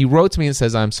reason, he wrote to me and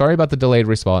says, I'm sorry about the delayed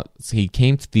response. He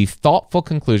came to the thoughtful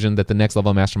conclusion that the Next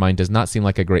Level Mastermind does not seem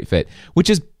like a great fit, which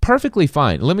is perfectly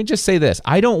fine. Let me just say this.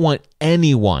 I do not want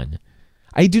anyone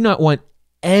in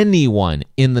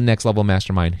the Next Level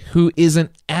Mastermind who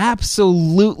isn't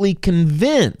absolutely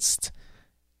convinced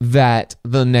that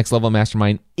the Next Level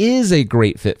Mastermind is a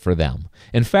great fit for them.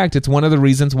 In fact, it's one of the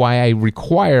reasons why I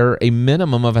require a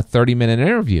minimum of a 30-minute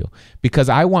interview, because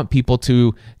I want people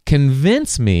to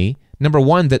convince me, number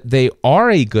one, that they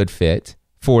are a good fit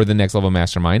for the Next Level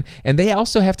Mastermind, and they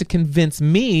also have to convince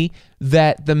me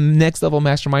that the Next Level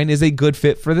Mastermind is a good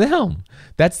fit for them.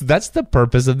 That's the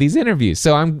purpose of these interviews.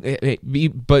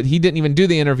 But he didn't even do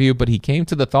the interview, but he came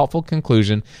to the thoughtful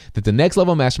conclusion that the Next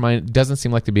Level Mastermind doesn't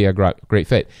seem like to be a great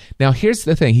fit. Now, here's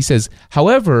the thing. He says,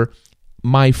 however,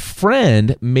 my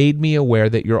friend made me aware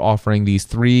that you're offering these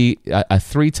a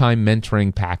 3-time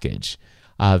mentoring package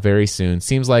very soon.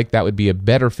 Seems like that would be a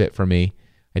better fit for me.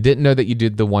 I didn't know that you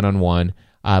did the one-on-one.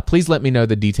 Please let me know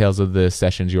the details of the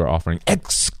sessions you are offering!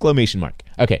 Exclamation mark.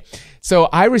 Okay, so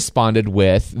I responded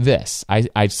with this.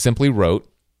 I simply wrote,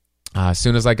 as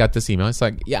soon as I got this email, it's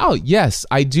like, yes,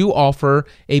 I do offer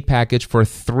a package for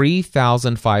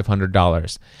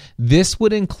 $3,500. This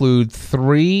would include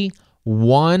 3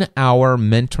 1-hour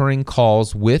mentoring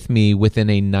calls with me within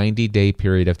a 90-day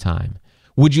period of time.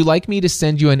 Would you like me to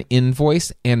send you an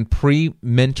invoice and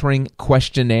pre-mentoring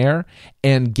questionnaire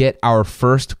and get our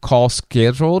first call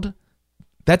scheduled?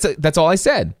 That's all I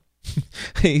said.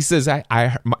 He says,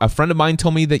 a friend of mine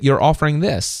told me that you're offering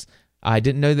this. I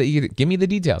didn't know that you give me the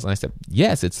details. And I said,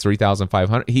 yes, it's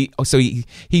 $3,500.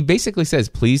 He basically says,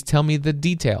 please tell me the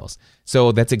details.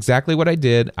 So that's exactly what I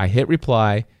did. I hit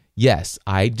reply. Yes,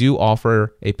 I do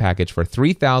offer a package for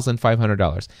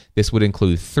 $3,500. This would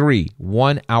include 3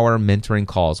 1-hour mentoring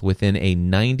calls within a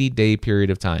 90-day period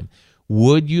of time.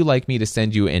 Would you like me to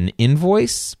send you an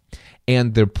invoice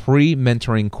and the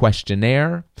pre-mentoring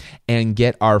questionnaire and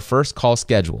get our first call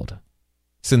scheduled?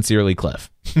 Sincerely, Cliff.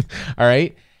 All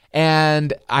right?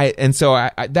 And so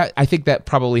I think that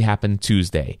probably happened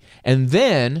Tuesday. And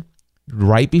then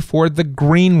right before the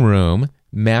Green Room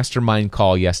mastermind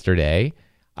call yesterday,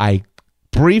 I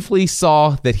briefly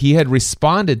saw that he had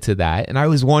responded to that, and I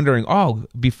was wondering,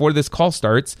 before this call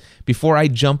starts, before I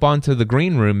jump onto the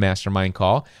Green Room mastermind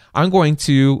call, I'm going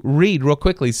to read real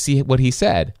quickly, see what he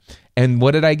said. And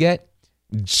what did I get?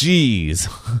 Geez,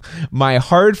 my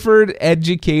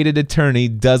Hartford-educated attorney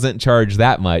doesn't charge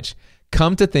that much.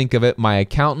 Come to think of it, my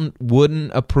accountant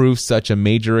wouldn't approve such a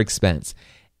major expense.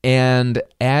 And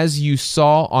as you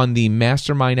saw on the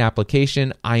mastermind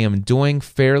application, I am doing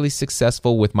fairly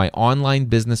successful with my online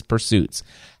business pursuits.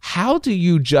 How do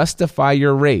you justify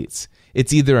your rates?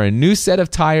 It's either a new set of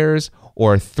tires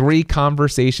or 3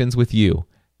 conversations with you.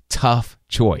 Tough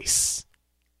choice.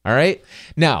 All right.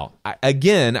 Now,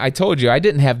 again, I told you I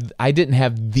didn't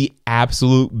have the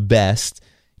absolute best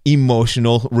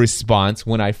emotional response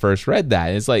when I first read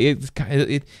that. It's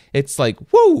like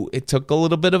whoa! It took a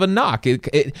little bit of a knock.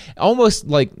 It almost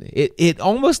like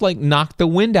knocked the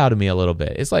wind out of me a little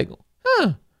bit. It's like,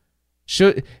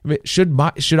 should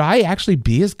I actually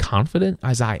be as confident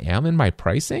as I am in my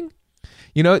pricing?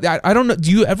 You know, I don't know.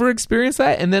 Do you ever experience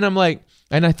that? And then I'm like,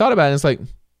 and I thought about it. And it's like,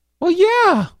 well,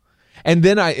 yeah. And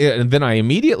then I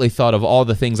immediately thought of all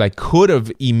the things I could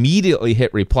have immediately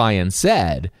hit reply and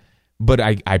said. But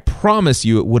I promise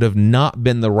you it would have not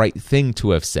been the right thing to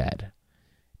have said.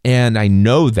 And I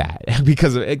know that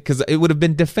because it would have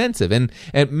been defensive. And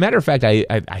matter of fact, I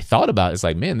thought about it. It's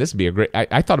like, man, this would be a great...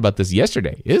 I thought about this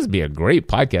yesterday. This would be a great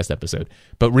podcast episode.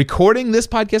 But recording this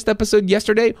podcast episode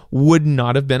yesterday would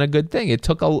not have been a good thing. It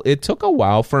took a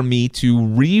while for me to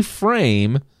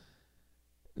reframe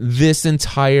this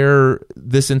entire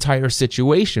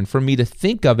situation, for me to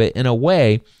think of it in a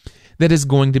way that is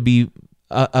going to be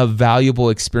a valuable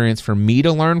experience for me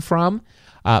to learn from,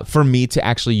 for me to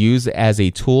actually use as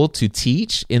a tool to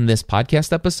teach in this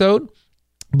podcast episode,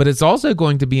 but it's also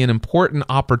going to be an important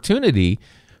opportunity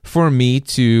for me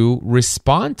to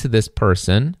respond to this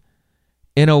person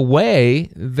in a way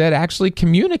that actually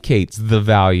communicates the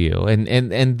value and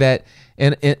that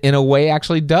in a way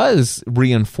actually does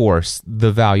reinforce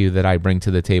the value that I bring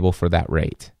to the table for that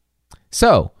rate.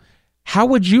 So, how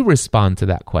would you respond to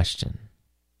that question?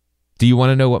 Do you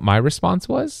want to know what my response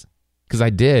was? Because I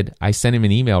did. I sent him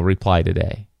an email reply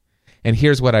today. And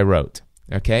here's what I wrote,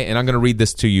 okay? And I'm going to read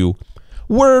this to you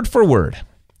word for word.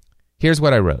 Here's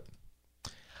what I wrote.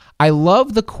 I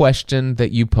love the question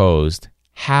that you posed.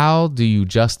 How do you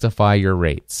justify your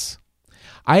rates?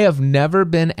 I have never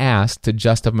been asked to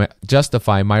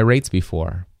justify my rates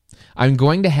before. I'm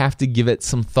going to have to give it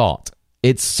some thought.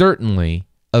 It's certainly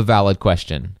a valid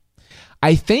question.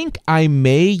 I think I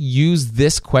may use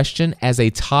this question as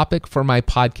a topic for my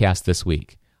podcast this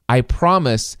week. I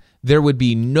promise there would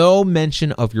be no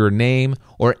mention of your name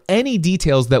or any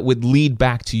details that would lead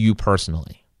back to you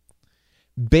personally.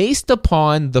 Based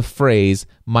upon the phrase,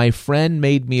 my friend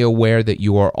made me aware that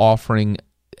you are offering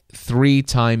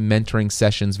 3-time mentoring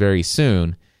sessions very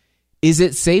soon, is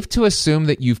it safe to assume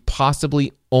that you've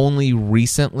possibly only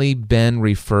recently been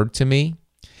referred to me?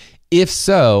 If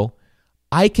so,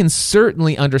 I can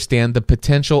certainly understand the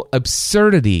potential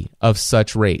absurdity of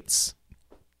such rates.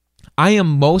 I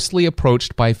am mostly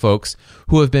approached by folks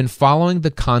who have been following the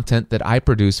content that I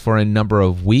produce for a number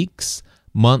of weeks,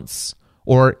 months,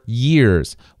 or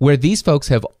years, where these folks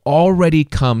have already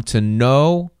come to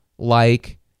know,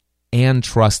 like, and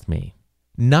trust me.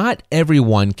 Not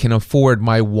everyone can afford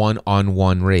my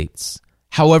one-on-one rates.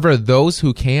 However, those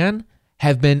who can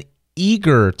have been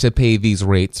eager to pay these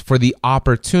rates for the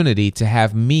opportunity to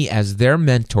have me as their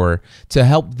mentor to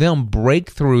help them break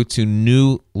through to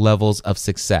new levels of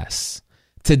success.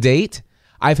 To date,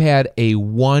 I've had a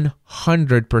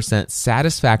 100%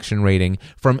 satisfaction rating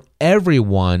from every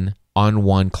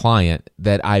one-on-one client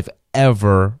that I've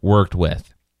ever worked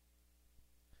with.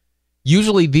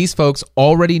 Usually these folks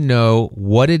already know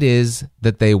what it is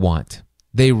that they want.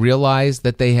 They realize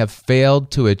that they have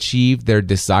failed to achieve their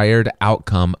desired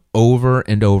outcome over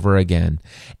and over again.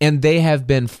 And they have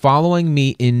been following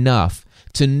me enough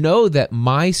to know that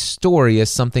my story is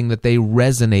something that they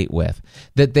resonate with,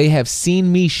 that they have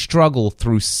seen me struggle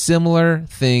through similar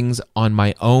things on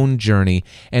my own journey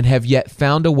and have yet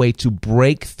found a way to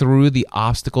break through the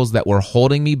obstacles that were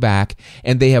holding me back,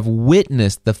 and they have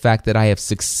witnessed the fact that I have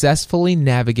successfully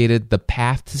navigated the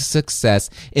path to success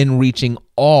in reaching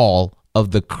all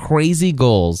of the crazy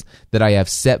goals that I have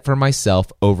set for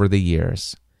myself over the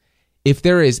years. If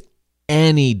there is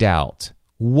any doubt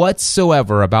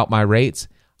whatsoever about my rates,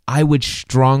 I would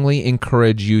strongly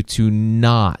encourage you to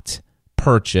not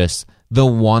purchase the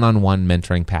one-on-one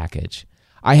mentoring package.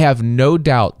 I have no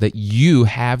doubt that you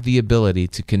have the ability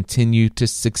to continue to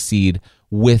succeed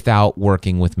without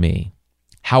working with me.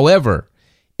 However,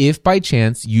 if by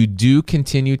chance you do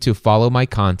continue to follow my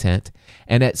content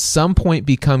and at some point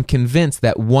become convinced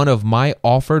that one of my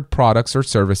offered products or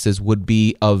services would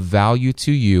be of value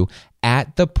to you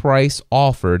at the price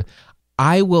offered,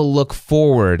 I will look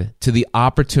forward to the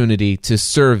opportunity to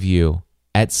serve you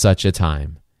at such a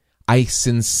time. I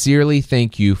sincerely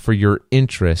thank you for your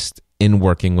interest in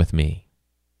working with me.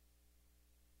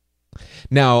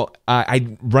 Now,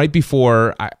 right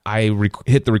before I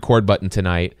hit the record button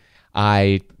tonight,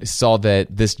 I saw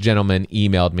that this gentleman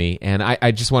emailed me, and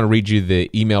I just want to read you the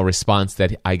email response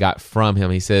that I got from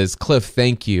him. He says, Cliff,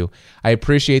 thank you. I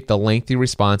appreciate the lengthy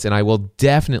response, and I will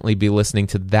definitely be listening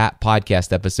to that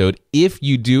podcast episode if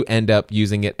you do end up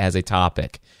using it as a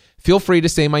topic. Feel free to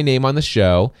say my name on the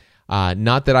show.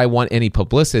 Not that I want any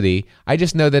publicity. I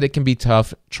just know that it can be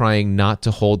tough trying not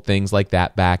to hold things like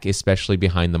that back, especially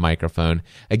behind the microphone.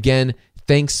 Again,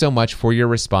 thanks so much for your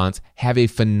response. Have a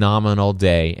phenomenal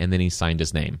day. And then he signed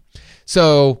his name.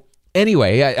 So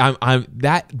anyway, I'm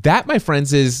that my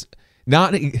friends is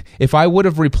not. If I would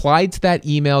have replied to that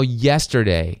email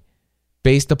yesterday,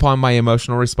 based upon my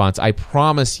emotional response, I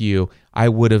promise you, it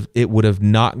would have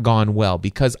not gone well,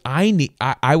 because I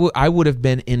would have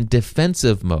been in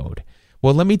defensive mode.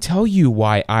 Well, let me tell you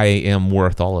why I am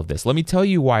worth all of this. Let me tell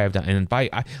you why I've done, and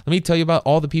let me tell you about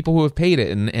all the people who have paid it,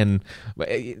 and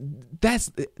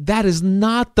that is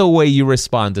not the way you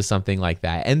respond to something like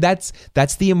that. And that's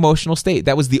the emotional state.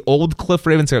 That was the old Cliff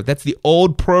Ravenscraft. That's the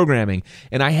old programming.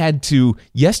 And I had to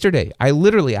yesterday. I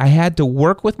had to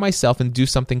work with myself and do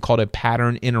something called a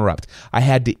pattern interrupt. I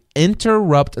had to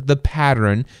interrupt the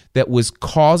pattern that was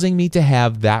causing me to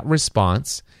have that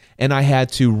response. and I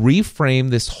had to reframe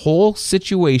this whole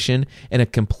situation in a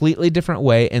completely different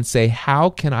way and say, how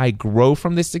can I grow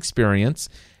from this experience?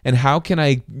 And how can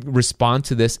I respond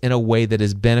to this in a way that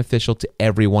is beneficial to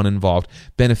everyone involved,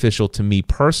 beneficial to me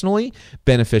personally,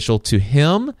 beneficial to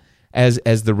him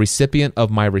as the recipient of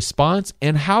my response,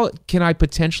 and how can I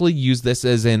potentially use this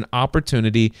as an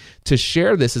opportunity to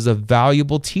share this as a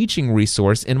valuable teaching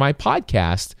resource in my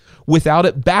podcast without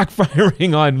it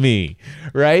backfiring on me,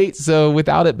 right? So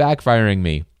without it backfiring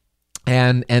me.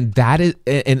 And that is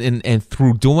and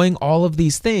through doing all of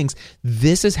these things,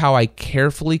 this is how I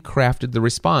carefully crafted the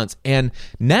response. And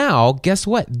now, guess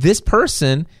what? This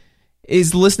person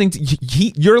is listening to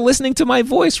you're listening to my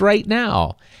voice right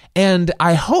now. And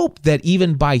I hope that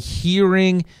even by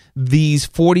hearing these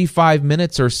 45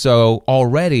 minutes or so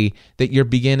already, that you're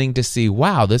beginning to see,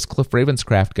 wow, this Cliff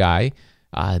Ravenscraft guy,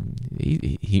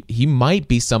 he might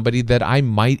be somebody that I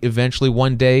might eventually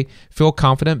one day feel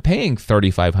confident paying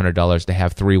 $3,500 to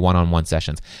have 3 one-on-one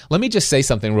sessions. Let me just say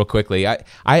something real quickly.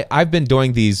 I've been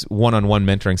doing these one-on-one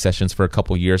mentoring sessions for a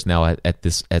couple years now at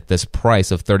this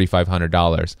price of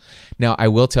 $3,500. Now, I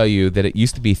will tell you that it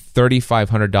used to be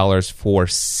 $3,500 for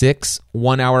 6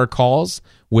 one-hour calls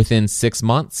within 6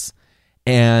 months,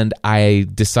 and I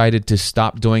decided to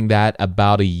stop doing that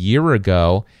about a year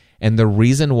ago. And the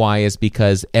reason why is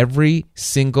because every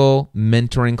single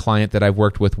mentoring client that I've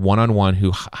worked with one-on-one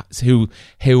who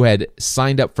had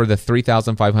signed up for the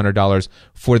 $3,500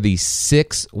 for the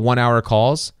 6 one-hour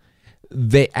calls,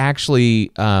 they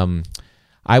actually,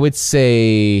 I would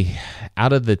say,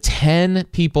 out of the 10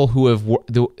 people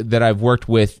that I've worked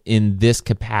with in this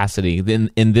capacity,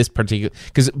 in this particular,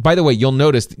 because by the way, you'll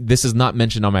notice this is not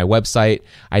mentioned on my website.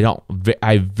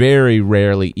 I very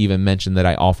rarely even mention that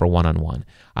I offer one-on-one.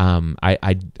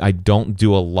 I don't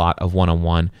do a lot of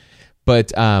one-on-one,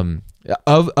 but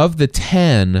of the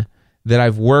 10 that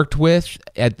I've worked with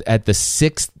at the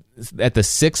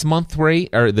 6 month rate,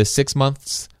 or the 6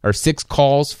 months or 6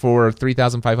 calls for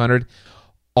 $3,500,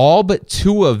 all but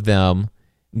 2 of them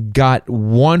got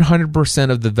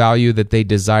 100% of the value that they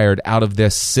desired out of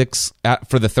this 6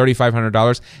 for the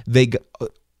 $3,500.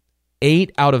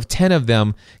 8 out of 10 of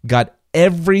them got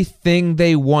everything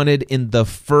they wanted in the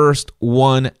first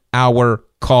 1 hour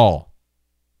call.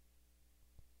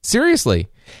 Seriously,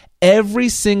 every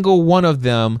single one of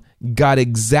them got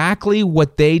exactly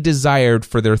what they desired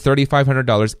for their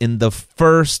 $3,500 in the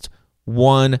first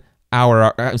 1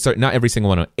 hour. I'm sorry, not every single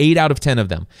one of them. 8 out of 10 of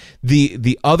them.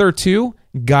 The other 2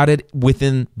 got it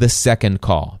within the second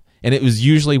call. And it was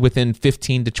usually within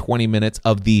 15 to 20 minutes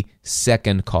of the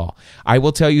second call. I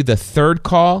will tell you, the third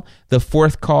call, the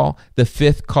fourth call, the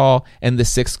fifth call, and the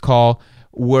sixth call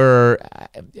were,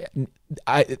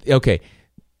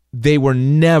 they were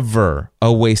never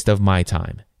a waste of my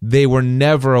time. They were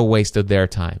never a waste of their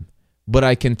time. But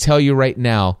I can tell you right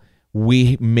now,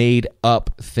 we made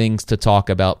up things to talk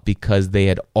about because they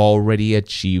had already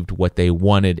achieved what they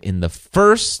wanted in the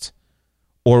first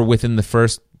or within the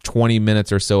first 20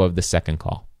 minutes or so of the second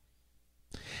call.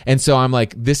 And so I'm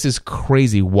like, this is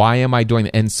crazy. Why am I doing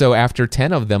that? And so after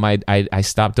 10 of them, I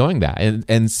stopped doing that.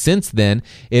 And since then,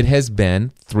 it has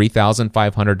been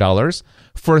 $3,500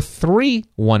 for 3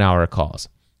 one-hour calls.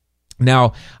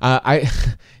 Now, I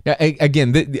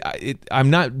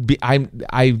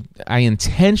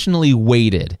intentionally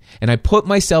waited, and I put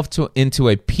myself into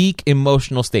a peak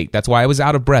emotional state. That's why I was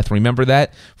out of breath. Remember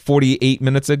that 48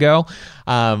 minutes ago?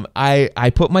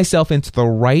 I put myself into the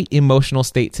right emotional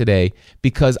state today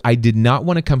because I did not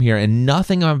want to come here, and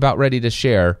nothing I'm about ready to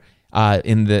share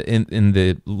in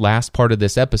the last part of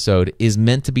this episode is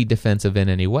meant to be defensive in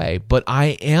any way. But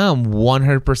I am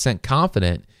 100%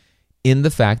 confident in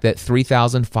the fact that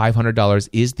 $3,500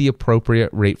 is the appropriate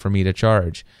rate for me to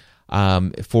charge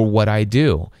for what I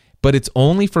do. But it's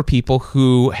only for people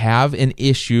who have an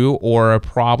issue or a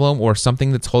problem or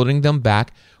something that's holding them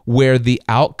back, where the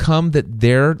outcome that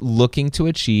they're looking to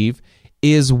achieve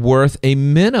is worth a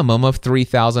minimum of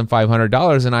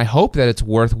 $3,500, and I hope that it's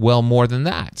worth well more than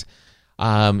that.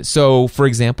 So, for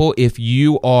example, if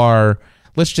you are,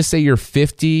 let's just say you're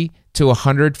 50 to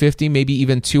 150, maybe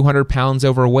even 200 pounds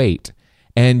overweight,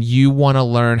 and you want to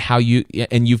learn how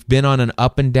you've been on an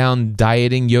up and down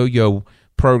dieting yo-yo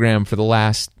program for the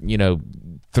last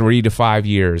 3 to 5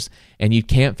 years, and you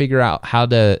can't figure out how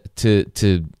to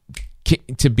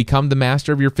become the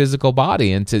master of your physical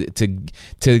body, and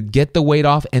to get the weight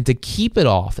off and to keep it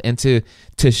off, and to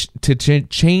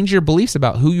change your beliefs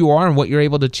about who you are and what you're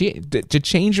able to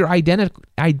change your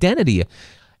identity.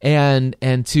 And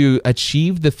to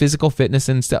achieve the physical fitness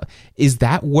and stuff, is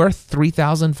that worth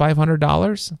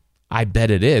 $3,500? I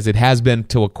bet it is. It has been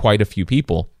to quite a few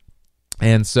people.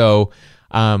 And so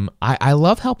I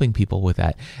love helping people with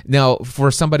that. Now,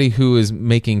 for somebody who is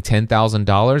making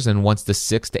 $10,000 and wants to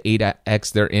 6 to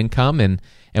 8x their income and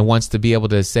wants to be able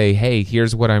to say, hey,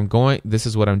 here's what this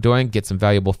is what I'm doing, get some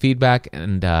valuable feedback,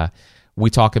 and we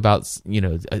talk about,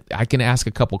 I can ask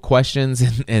a couple questions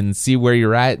and see where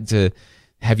you're at.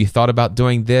 Have you thought about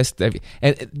doing this?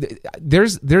 And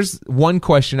there's one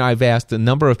question I've asked a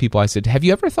number of people. I said, have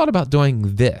you ever thought about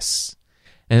doing this?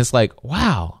 And it's like,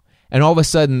 wow. And all of a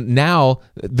sudden now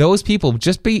those people,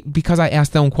 because I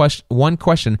asked them one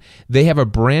question, they have a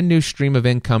brand new stream of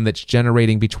income that's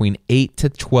generating between $8,000 to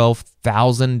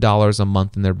 $12,000 a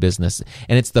month in their business.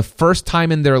 And it's the first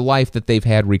time in their life that they've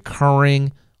had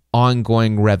recurring,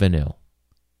 ongoing revenue.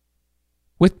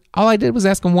 With all I did was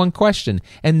ask them one question.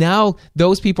 And now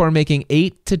those people are making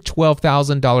 $8,000 to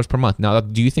 $12,000 per month. Now,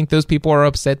 do you think those people are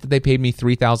upset that they paid me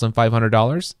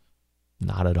 $3,500?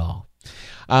 Not at all.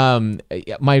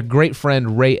 My great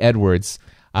friend Ray Edwards,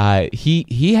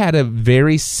 he had a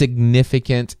very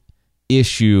significant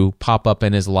issue pop up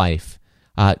in his life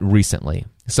recently.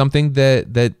 Something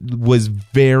that was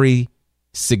very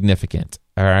significant.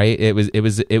 All right, it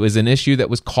was an issue that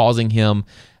was causing him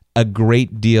a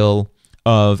great deal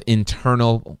of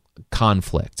internal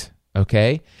conflict.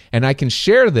 Okay, and I can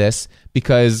share this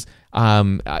because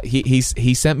he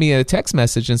sent me a text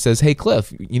message and says, "Hey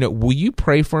Cliff, will you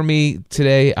pray for me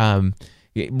today?"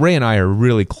 Ray and I are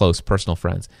really close personal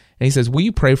friends, and he says, "Will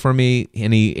you pray for me?"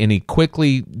 And he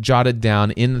quickly jotted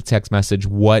down in the text message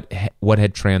what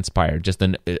had transpired, just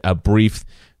a brief,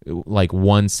 like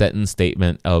 1-sentence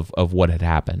statement of what had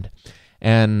happened.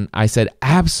 And I said,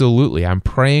 "Absolutely, I'm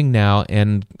praying now,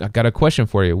 and I've got a question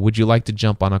for you. Would you like to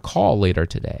jump on a call later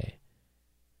today?"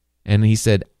 And he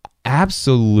said,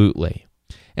 "Absolutely."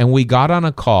 And we got on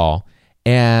a call,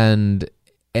 and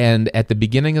at the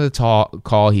beginning of the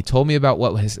call, he told me about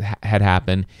what had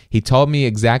happened. He told me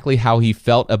exactly how he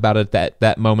felt about it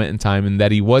that moment in time, and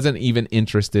that he wasn't even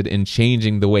interested in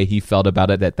changing the way he felt about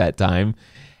it at that time.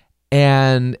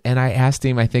 And I asked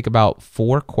him, I think, about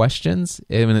 4 questions,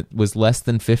 and it was less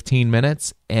than 15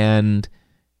 minutes, and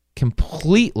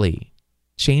completely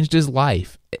changed his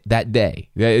life that day.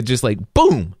 It just like,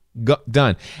 boom,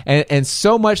 done. And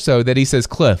so much so that he says,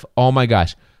 "Cliff, oh my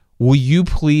gosh, will you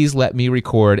please let me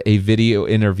record a video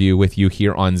interview with you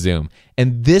here on Zoom?"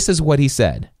 And this is what he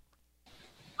said.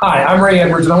 "Hi, I'm Ray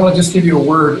Edwards, and I want to just give you a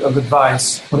word of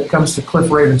advice when it comes to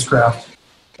Cliff Ravenscraft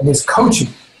and his coaching.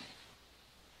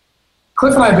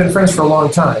 Cliff and I have been friends for a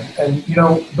long time, and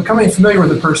becoming familiar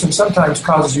with a person sometimes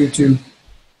causes you to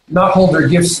not hold their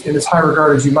gifts in as high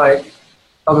regard as you might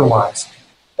otherwise.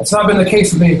 That's not been the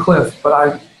case with me and Cliff, but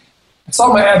I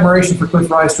saw my admiration for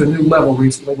Cliff rise to a new level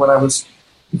recently when I was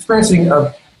experiencing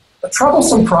a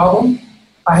troublesome problem.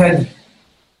 I had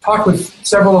talked with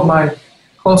several of my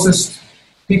closest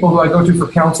people who I go to for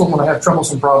counsel when I have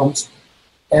troublesome problems,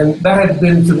 and that had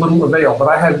been to little avail. But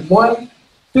I had one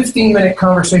 15-minute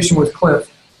conversation with Cliff,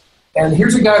 and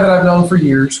here's a guy that I've known for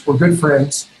years. We're good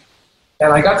friends,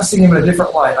 and I got to see him in a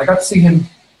different light. I got to see him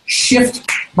shift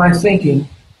my thinking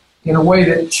in a way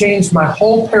that changed my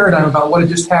whole paradigm about what had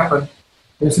just happened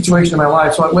in a situation in my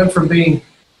life. So it went from being,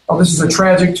 oh, this is a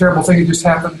tragic, terrible thing that just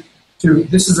happened, to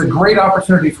this is a great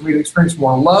opportunity for me to experience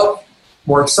more love,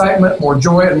 more excitement, more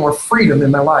joy, and more freedom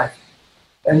in my life.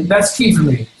 And that's key for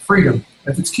me, freedom.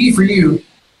 If it's key for you,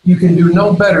 you can do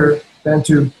no better than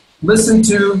to listen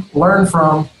to, learn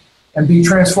from, and be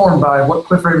transformed by what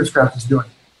Cliff Ravenscraft is doing.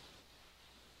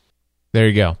 There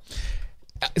you go.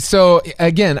 So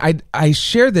again, I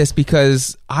share this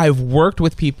because I've worked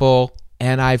with people,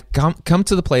 and I've come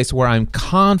to the place where I'm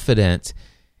confident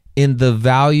in the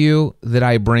value that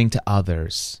I bring to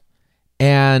others.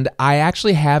 And I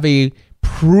actually have a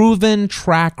proven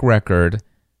track record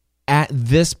at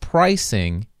this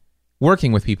pricing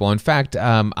working with people. In fact,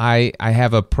 I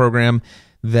have a program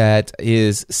that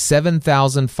is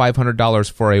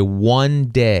 $7,500 for a 1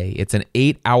 day. It's an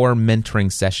 8-hour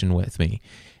mentoring session with me.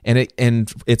 And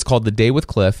it's called The Day with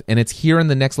Cliff, and it's here in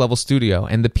the Next Level studio.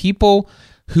 And the people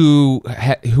who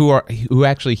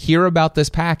actually hear about this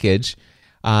package,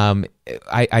 I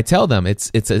tell them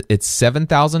it's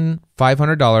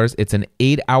 $7,500. It's an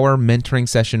 8-hour mentoring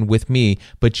session with me,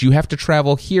 but you have to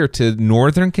travel here to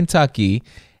Northern Kentucky,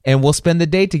 and we'll spend the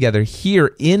day together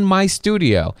here in my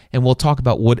studio, and we'll talk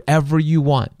about whatever you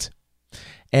want.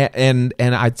 And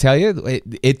I tell you,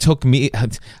 it took me,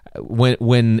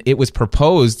 when it was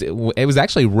proposed, it was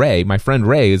actually Ray, my friend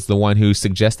Ray, is the one who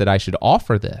suggested I should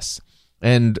offer this.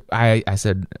 And I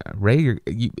said, Ray,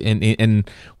 and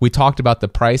we talked about the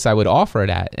price I would offer it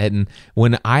at. And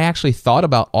when I actually thought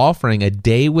about offering a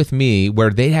day with me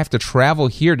where they have to travel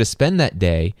here to spend that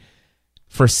day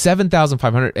for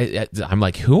 $7,500, I'm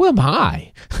like, who am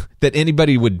I that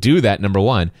anybody would do that, number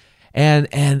one?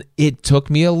 And it took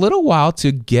me a little while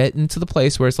to get into the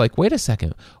place where it's like, wait a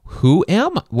second, who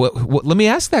am I? Let me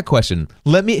ask that question.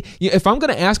 If I'm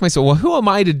going to ask myself, well, who am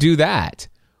I to do that?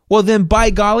 Well, then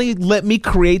by golly, let me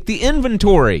create the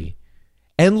inventory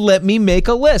and let me make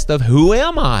a list of who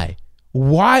am I?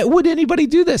 Why would anybody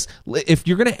do this? If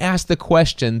you're going to ask the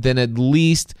question, then at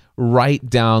least write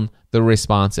down the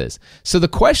responses. So the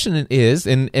question is,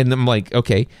 and I'm like,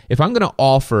 okay, if I'm going to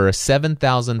offer a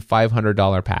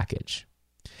 $7,500 package,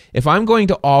 if I'm going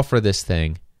to offer this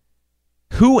thing,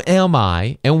 who am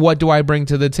I and what do I bring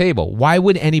to the table? Why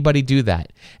would anybody do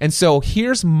that? And so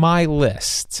here's my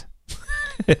list.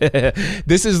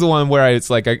 This is the one where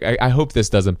it's like, I hope this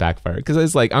doesn't backfire, because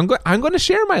it's like, I'm going to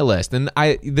share my list, and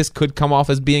this could come off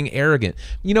as being arrogant.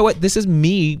 You know what? This is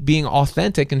me being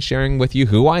authentic and sharing with you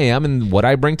who I am and what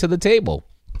I bring to the table.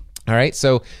 All right.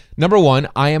 So number one,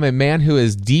 I am a man who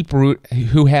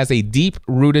has a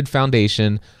deep-rooted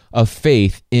foundation of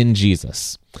faith in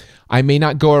Jesus. I may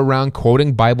not go around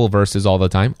quoting Bible verses all the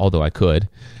time, although I could.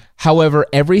 However,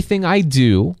 everything I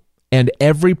do and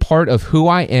every part of who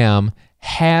I am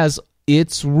has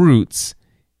its roots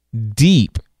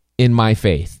deep in my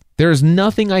faith. There is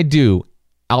nothing I do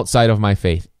outside of my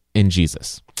faith in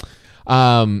Jesus.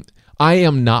 I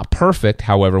am not perfect,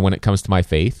 however, when it comes to my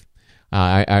faith.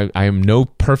 I am no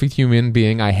perfect human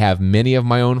being. I have many of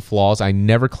my own flaws. I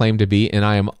never claim to be, and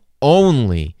I am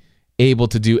only able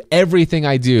to do everything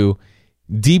I do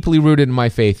deeply rooted in my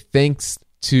faith, thanks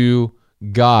to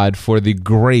God for the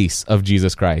grace of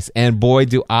Jesus Christ. And boy,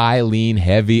 do I lean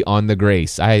heavy on the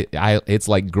grace. It's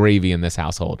like gravy in this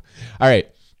household. All right.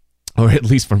 Or at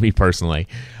least for me personally.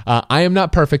 I am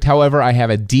not perfect. However, I have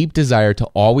a deep desire to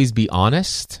always be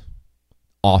honest,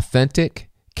 authentic,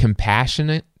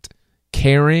 compassionate,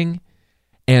 caring,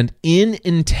 and in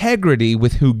integrity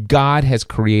with who God has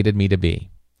created me to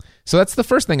be. So that's the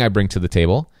first thing I bring to the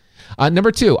table.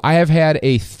 Number two, I have had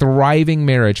a thriving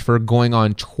marriage for going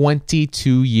on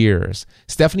 22 years.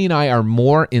 Stephanie and I are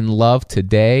more in love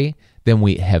today than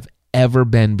we have ever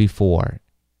been before.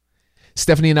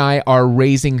 Stephanie and I are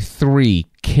raising 3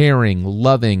 caring,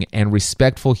 loving, and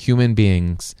respectful human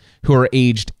beings who are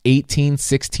aged 18,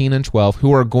 16, and 12,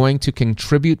 who are going to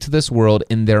contribute to this world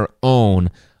in their own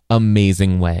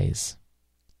amazing ways.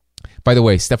 By the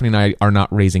way, Stephanie and I are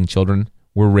not raising children.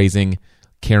 We're raising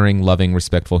caring, loving,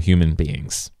 respectful human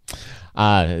beings.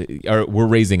 Or we're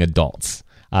raising adults.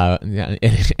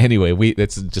 Anyway,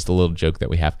 that's just a little joke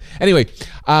that we have. Anyway,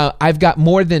 I've got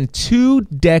more than 2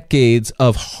 decades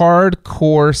of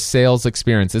hardcore sales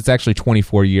experience. It's actually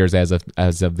 24 years as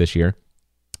of this year.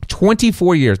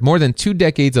 24 years, more than 2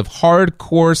 decades of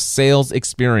hardcore sales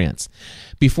experience.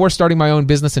 Before starting my own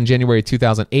business in January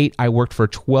 2008, I worked for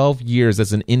 12 years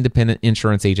as an independent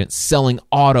insurance agent selling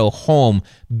auto, home,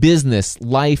 business,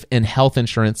 life, and health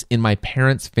insurance in my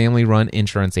parents' family-run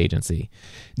insurance agency.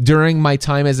 During my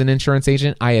time as an insurance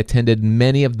agent, I attended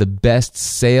many of the best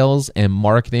sales and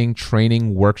marketing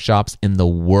training workshops in the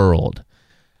world.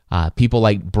 People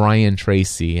like Brian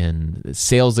Tracy and the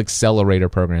Sales Accelerator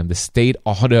Program, the State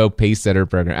Auto Pacesetter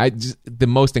Program, the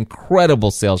most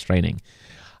incredible sales training.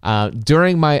 I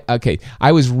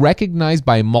was recognized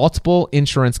by multiple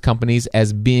insurance companies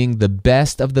as being the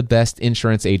best of the best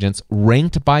insurance agents,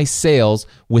 ranked by sales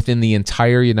within the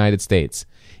entire United States.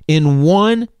 In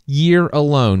 1 year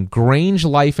alone, Grange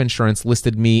Life Insurance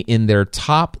listed me in their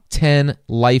top 10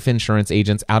 life insurance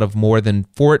agents out of more than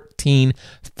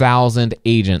 14,000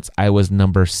 agents. I was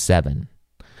number 7.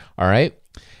 All right.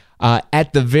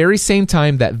 At the very same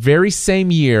time, that very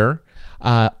same year,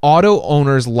 Auto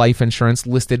Owners Life Insurance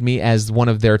listed me as one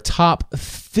of their top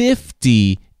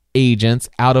 50 agents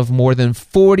out of more than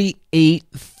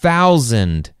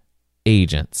 48,000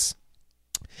 agents.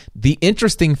 The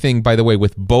interesting thing, by the way,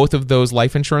 with both of those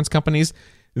life insurance companies,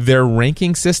 their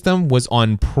ranking system was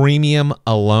on premium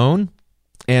alone,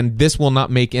 and this will not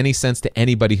make any sense to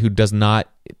anybody who does not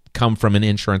come from an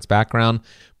insurance background,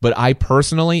 but I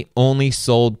personally only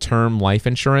sold term life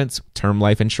insurance. Term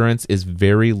life insurance is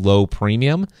very low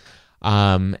premium,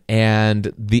 and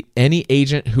any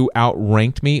agent who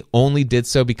outranked me only did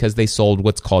so because they sold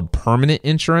what's called permanent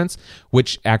insurance,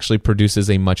 which actually produces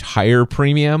a much higher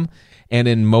premium, and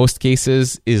in most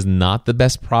cases is not the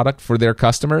best product for their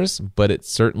customers, but it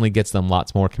certainly gets them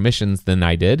lots more commissions than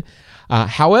I did.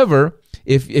 However,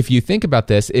 if you think about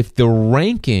this, if the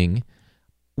ranking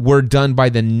were done by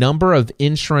the number of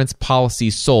insurance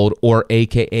policies sold, or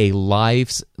AKA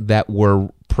lives that were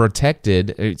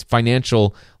protected,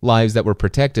 financial lives that were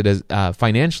protected as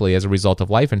financially as a result of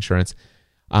life insurance.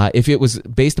 If it was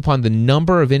based upon the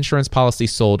number of insurance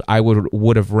policies sold, I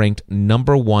would have ranked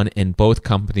number one in both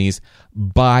companies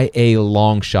by a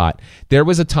long shot. There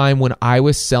was a time when I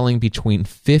was selling between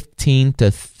 15 to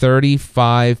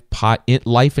 35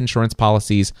 life insurance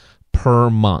policies per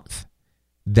month.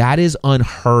 That is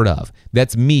unheard of.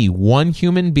 That's me, one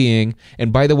human being.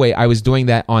 And by the way, I was doing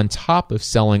that on top of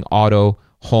selling auto,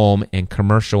 home, and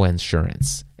commercial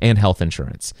insurance and health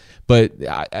insurance. But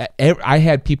I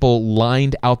had people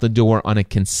lined out the door on a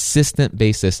consistent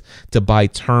basis to buy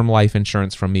term life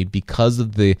insurance from me because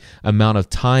of the amount of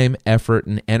time, effort,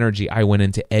 and energy I went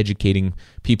into educating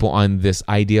people on this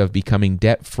idea of becoming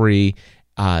debt-free,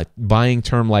 buying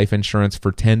term life insurance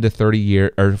for 10 to 30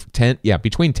 years, or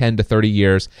between 10 to 30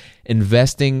 years,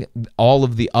 investing all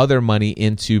of the other money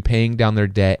into paying down their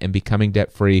debt and becoming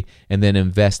debt-free, and then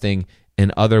investing in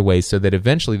other ways so that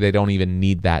eventually they don't even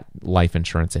need that life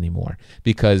insurance anymore.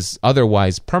 Because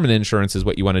otherwise, permanent insurance is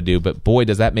what you want to do, but boy,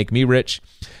 does that make me rich.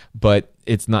 But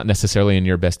it's not necessarily in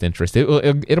your best interest.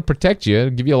 It'll protect you,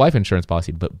 it'll give you a life insurance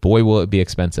policy, but boy, will it be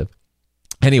expensive.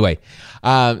 Anyway,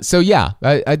 so yeah,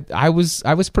 I was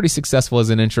pretty successful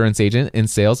as an insurance agent in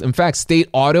sales. In fact, State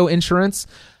Auto Insurance,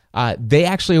 they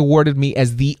actually awarded me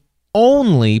as the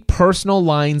only personal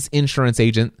lines insurance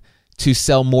agent to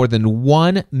sell more than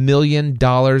 $1 million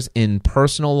in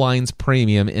personal lines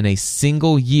premium in a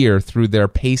single year through their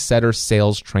Pacesetter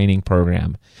sales training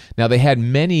program. Now, they had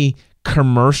many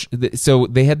commercial, so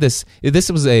they had this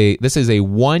is a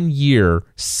 1-year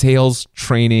sales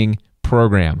training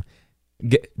program.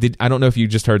 I don't know if you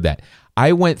just heard that.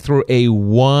 I went through a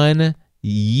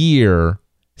 1-year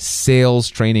sales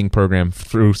training program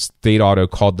through State Auto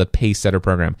called the Pacesetter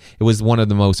program. It was one of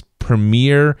the most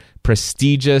premier,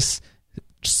 prestigious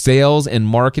sales and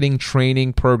marketing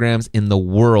training programs in the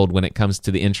world when it comes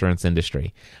to the insurance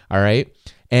industry. All right.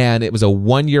 And it was a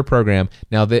 1-year program.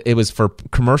 Now, it was for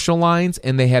commercial lines,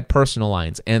 and they had personal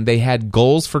lines. And they had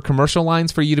goals for commercial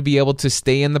lines for you to be able to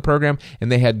stay in the program,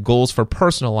 and they had goals for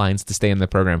personal lines to stay in the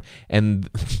program. And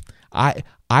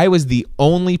I was the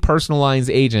only personal lines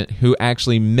agent who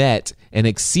actually met and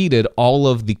exceeded all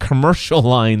of the commercial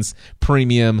lines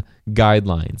premium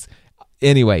guidelines.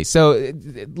 Anyway, so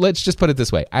let's just put it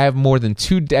this way. I have more than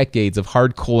 2 decades of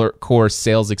hardcore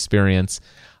sales experience.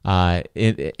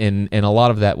 And a lot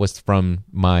of that was from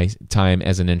my time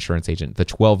as an insurance agent, the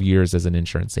 12 years as an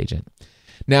insurance agent.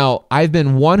 Now, I've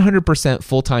been 100%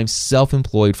 full-time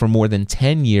self-employed for more than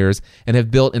 10 years and have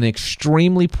built an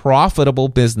extremely profitable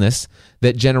business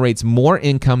that generates more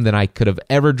income than I could have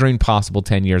ever dreamed possible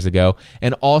 10 years ago,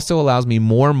 and also allows me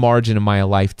more margin in my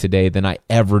life today than I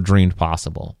ever dreamed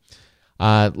possible.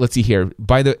 Let's see here.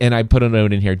 And I put a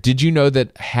note in here. Did you know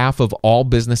that half of all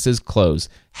businesses close?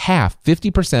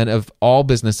 50% of all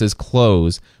businesses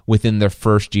close within their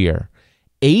first year.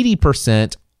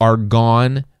 80% are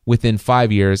gone within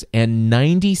 5 years, and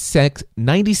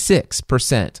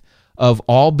 96% of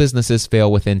all businesses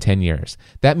fail within 10 years.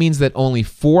 That means that only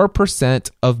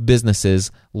 4% of businesses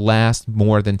last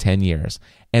more than 10 years.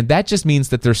 And that just means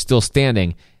that they're still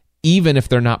standing, even if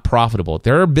they're not profitable.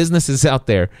 There are businesses out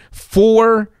there,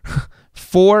 4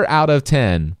 out of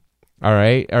 10, all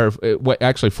right, or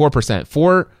actually 4%,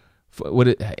 4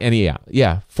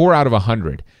 out of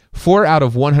 100. 4 out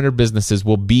of 100 businesses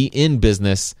will be in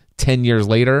business 10 years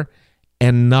later,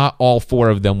 and not all 4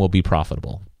 of them will be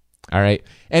profitable. All right.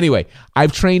 Anyway,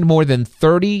 I've trained more than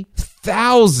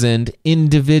 30,000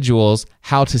 individuals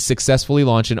how to successfully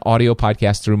launch an audio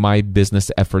podcast through my business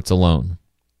efforts alone.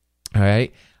 All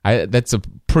right. That's a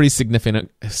pretty significant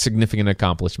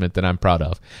accomplishment that I'm proud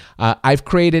of. I've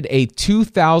created a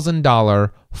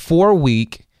 $2,000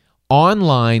 4-week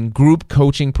online group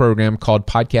coaching program called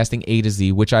Podcasting A to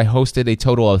Z, which I hosted a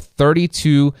total of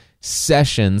 32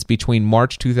 sessions between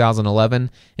March 2011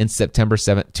 and September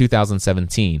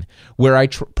 2017, where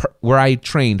I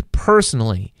trained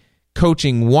personally,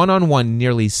 coaching one-on-one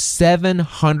nearly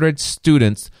 700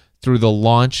 students through the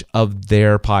launch of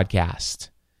their podcast.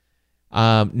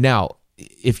 Now,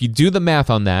 if you do the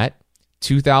math on that,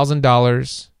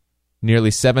 $2,000,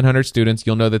 nearly 700 students,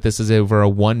 you'll know that this is over a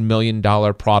 $1 million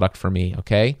product for me,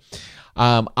 okay?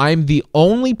 I'm the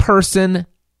only person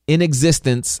in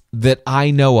existence that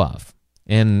I know of.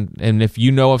 And if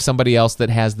you know of somebody else that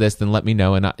has this, then let me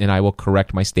know, and I will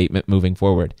correct my statement moving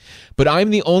forward. But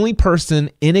I'm the only person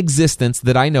in existence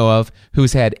that I know of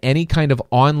who's had any kind of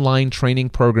online training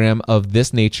program of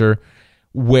this nature,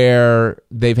 where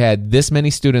they've had this many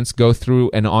students go through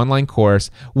an online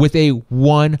course with a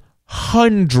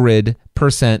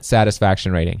 100%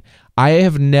 satisfaction rating. I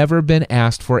have never been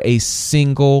asked for a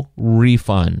single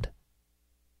refund.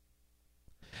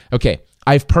 Okay,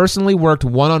 I've personally worked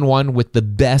one-on-one with the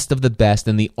best of the best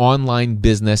in the online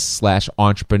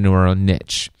business/entrepreneurial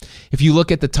niche. If you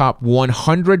look at the top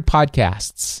 100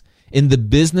 podcasts in the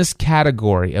business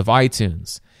category of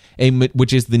iTunes,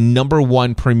 which is the number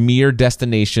one premier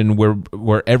destination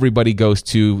where everybody goes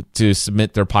to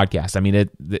submit their podcast. I mean, it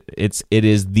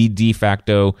is the de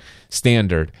facto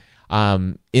standard.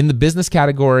 In the business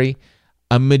category,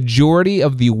 a majority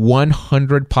of the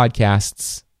 100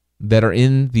 podcasts that are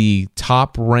in the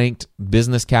top ranked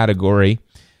business category,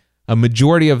 a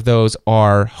majority of those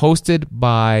are hosted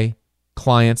by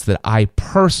clients that I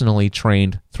personally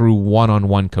trained through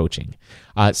one-on-one coaching.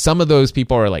 Some of those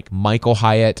people are like Michael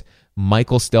Hyatt,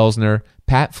 Michael Stelzner,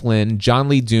 Pat Flynn, John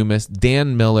Lee Dumas,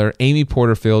 Dan Miller, Amy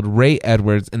Porterfield, Ray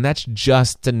Edwards, and that's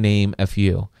just to name a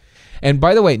few. And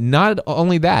by the way, not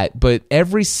only that, but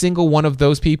every single one of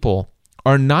those people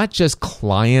are not just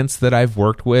clients that I've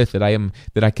worked with that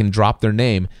I can drop their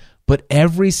name, but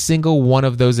every single one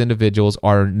of those individuals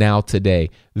are now today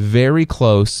very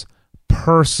close,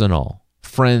 personal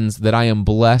friends that I am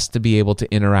blessed to be able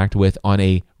to interact with on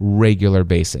a regular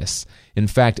basis. In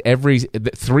fact,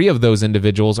 three of those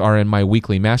individuals are in my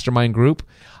weekly mastermind group,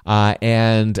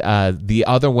 and the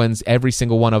other ones, every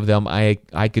single one of them, I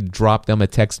could drop them a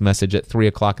text message at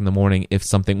 3:00 in the morning if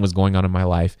something was going on in my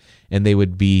life, and they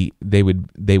would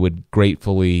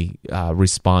gratefully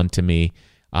respond to me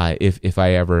if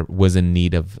I ever was in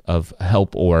need of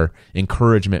help or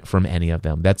encouragement from any of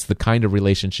them. That's the kind of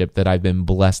relationship that I've been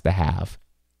blessed to have.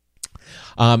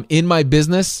 In my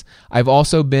business, I've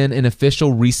also been an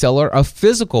official reseller of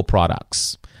physical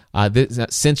products.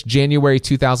 Since January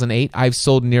 2008, I've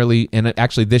sold nearly, and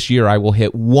actually this year I will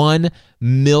hit $1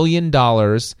 million in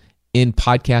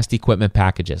podcast equipment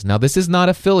packages. Now, this is not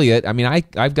affiliate. I mean,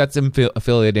 I've got some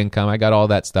affiliate income. I got all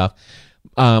that stuff.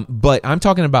 But I'm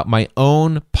talking about my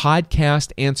own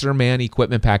podcast Answer Man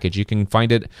equipment package. You can find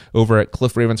it over at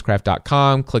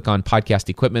cliffravenscraft.com. Click on podcast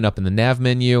equipment up in the nav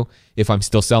menu if I'm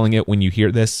still selling it when you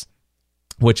hear this,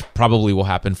 which probably will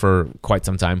happen for quite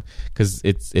some time because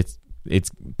it's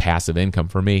passive income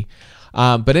for me.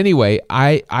 But anyway,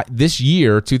 I this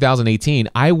year, 2018,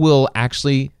 I will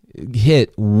actually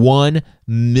hit $1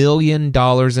 million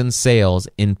in sales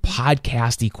in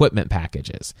podcast equipment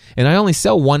packages. And I only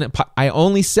sell one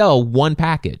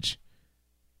package.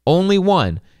 Only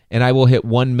one. And I will hit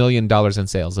 $1 million in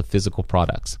sales of physical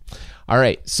products. All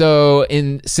right. So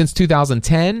since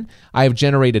 2010, I have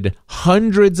generated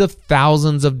hundreds of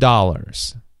thousands of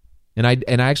dollars. And I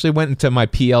actually went into my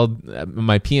P&L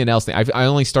thing. I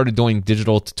only started doing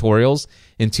digital tutorials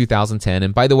in 2010.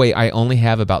 And by the way, I only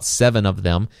have about 7 of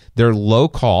them. They're low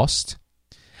cost.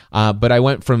 But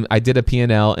I did a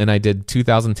P&L and I did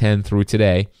 2010 through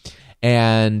today.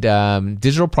 And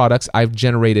digital products, I've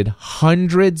generated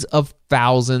hundreds of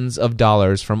thousands of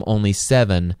dollars from only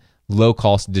 7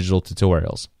 low-cost digital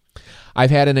tutorials. I've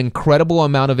had an incredible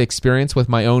amount of experience with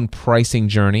my own pricing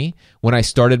journey. When I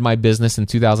started my business in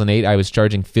 2008, I was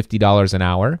charging $50 an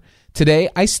hour. Today,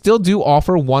 I still do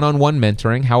offer one-on-one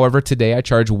mentoring. However, today I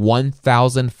charge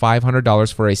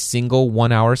 $1,500 for a single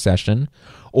 1-hour session,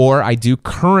 or I do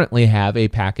currently have a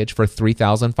package for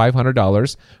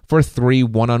 $3,500 for 3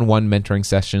 one-on-one mentoring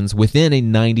sessions within a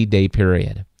 90-day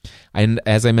period. And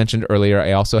as I mentioned earlier,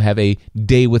 I also have a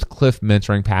Day with Cliff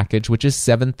mentoring package, which is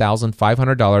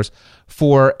 $7,500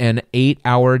 for an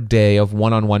 8-hour day of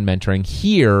one-on-one mentoring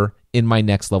here in my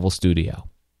Next Level studio.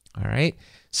 All right.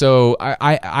 So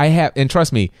I have, and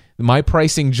trust me, my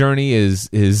pricing journey is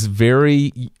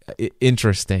very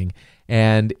interesting.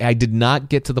 And I did not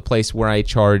get to the place where I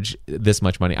charge this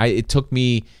much money. It took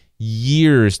me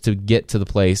years to get to the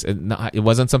place. It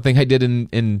wasn't something I did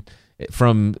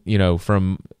from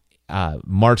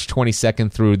March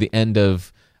 22nd through the end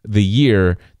of the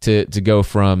year to go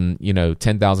from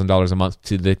 $10,000 a month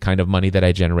to the kind of money that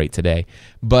I generate today.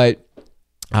 But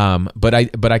I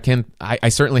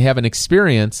certainly have an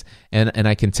experience and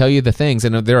I can tell you the things,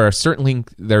 and there are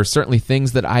certainly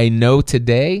things that I know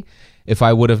today. If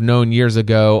I would have known years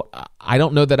ago, I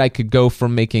don't know that I could go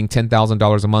from making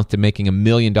 $10,000 a month to making $1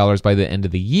 million by the end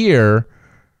of the year.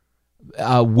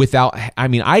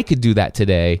 I could do that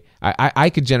today. I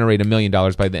could generate $1 million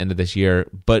by the end of this year,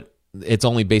 but it's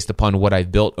only based upon what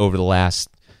I've built over the last,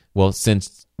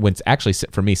 since actually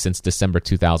for me since December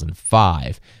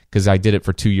 2005, because I did it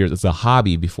for 2 years as a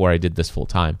hobby before I did this full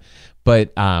time.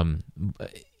 But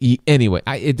anyway,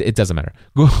 it doesn't matter.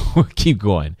 Keep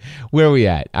going. Where are we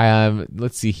at?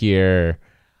 Let's see here.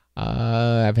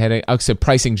 I've had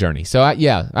pricing journey. So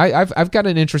I've got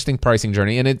an interesting pricing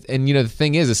journey, and the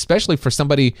thing is, especially for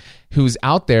somebody who's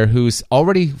out there who's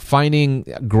already finding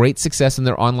great success in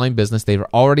their online business, they're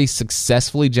already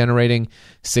successfully generating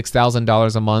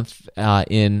 $6,000 a month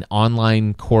in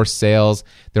online course sales.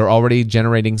 They're already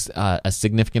generating a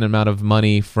significant amount of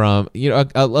money from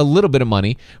a little bit of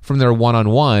money from their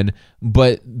one-on-one,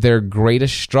 but their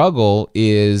greatest struggle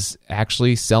is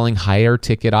actually selling higher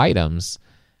ticket items.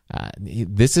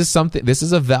 This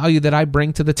is a value that I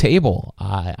bring to the table.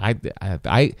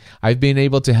 I've been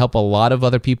able to help a lot of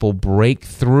other people break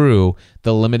through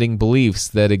the limiting beliefs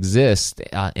that exist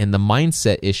and the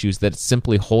mindset issues that's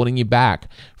simply holding you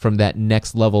back from that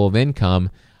next level of income.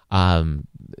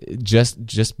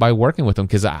 Just by working with them,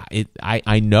 because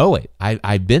I know it.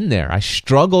 I've been there. I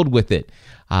struggled with it.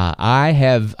 I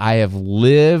have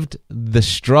lived the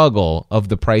struggle of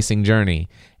the pricing journey,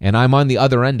 and I'm on the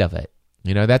other end of it.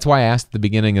 That's why I asked at the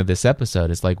beginning of this episode,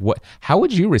 it's like, how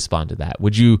would you respond to that?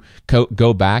 Would you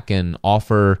go back and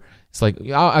offer, it's like,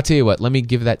 I'll tell you what, let me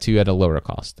give that to you at a lower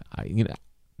cost.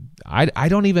 I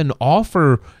don't even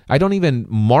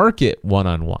market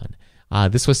one-on-one.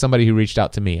 This was somebody who reached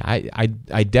out to me. I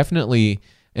definitely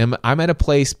I'm at a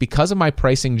place, because of my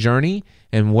pricing journey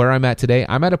and where I'm at today,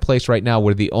 I'm at a place right now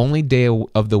where the only day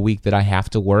of the week that I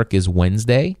have to work is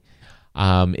Wednesday.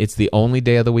 It's the only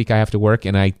day of the week I have to work,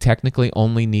 and I technically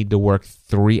only need to work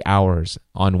 3 hours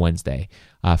on Wednesday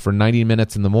for 90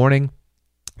 minutes in the morning,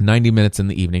 90 minutes in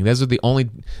the evening. Those are the only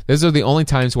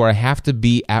times where I have to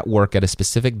be at work at a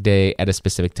specific day at a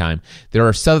specific time. There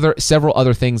are several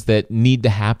other things that need to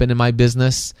happen in my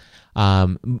business,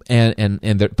 but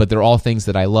they're all things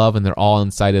that I love, and they're all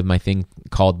inside of my thing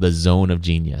called the Zone of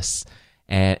Genius.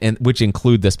 And which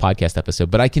include this podcast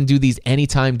episode. But I can do these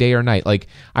anytime, day or night. Like,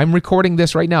 I'm recording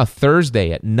this right now,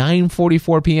 Thursday at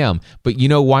 9:44 p.m. But you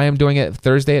know why I'm doing it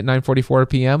Thursday at 9:44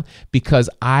 p.m.? Because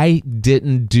I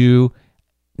didn't do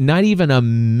not even a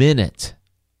minute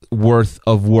worth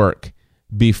of work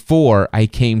before I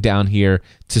came down here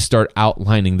to start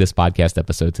outlining this podcast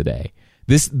episode today.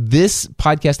 This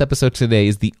podcast episode today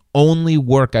is the only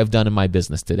work I've done in my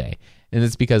business today. And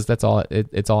it's because it's all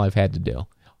I've had to do.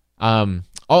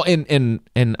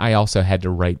 And I also had to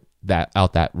write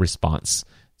that response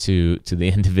to the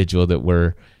individual that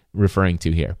we're referring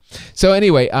to here. So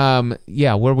anyway, where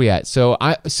are we at? So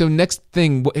next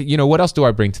thing, what else do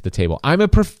I bring to the table? I'm a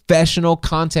professional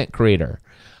content creator.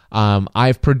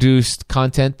 I've produced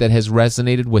content that has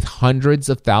resonated with hundreds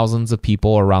of thousands of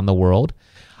people around the world.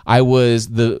 I was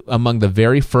among the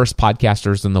very first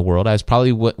podcasters in the world. I was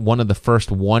probably one of the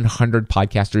first 100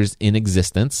 podcasters in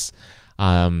existence.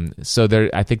 I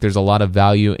think there's a lot of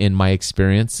value in my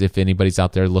experience if anybody's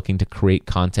out there looking to create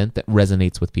content that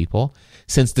resonates with people.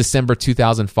 Since December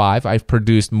 2005, I've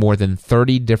produced more than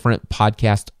 30 different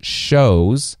podcast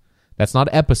shows. That's not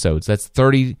episodes. That's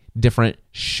 30 different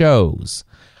shows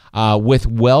with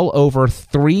well over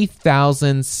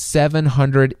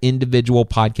 3,700 individual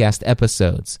podcast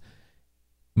episodes,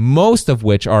 most of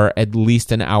which are at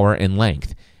least an hour in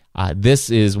length.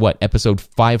 This is episode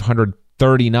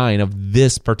 539 of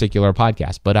this particular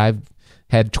podcast, but I've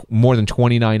had more than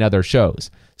 29 other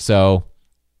shows. So,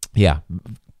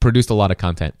 produced a lot of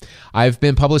content. I've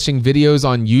been publishing videos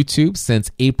on YouTube since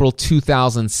April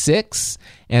 2006,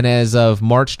 and as of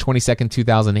March 22nd,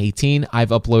 2018, I've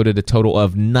uploaded a total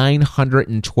of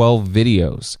 912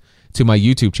 videos to my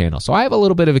YouTube channel. So I have a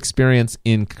little bit of experience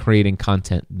in creating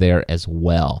content there as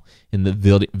well in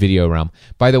the video realm.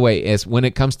 By the way, when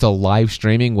it comes to live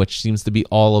streaming, which seems to be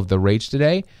all of the rage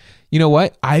today, you know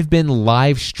what? I've been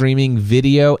live streaming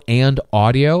video and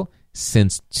audio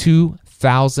since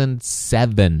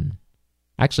 2007.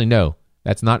 Actually, no,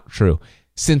 that's not true.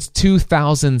 Since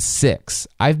 2006.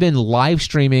 I've been live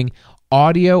streaming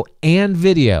audio and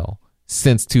video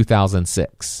since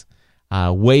 2006.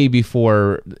 Way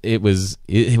before it was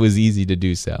easy to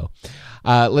do so.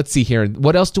 Let's see here.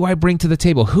 What else do I bring to the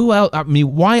table? Who else? I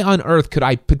mean, why on earth could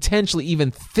I potentially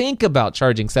even think about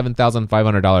charging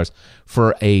 $7,500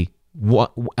 for an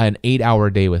 8-hour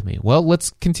day with me? Well, let's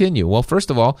continue. Well,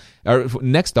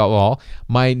 next of all,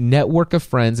 my network of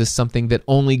friends is something that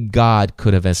only God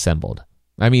could have assembled.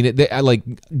 I mean,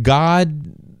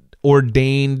 God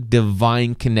ordained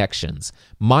divine connections.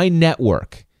 My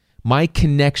network, my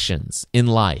connections in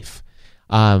life,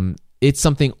 it's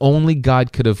something only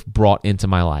God could have brought into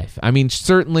my life. I mean,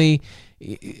 certainly,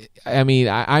 I mean,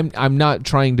 I'm not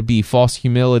trying to be false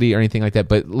humility or anything like that,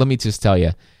 but let me just tell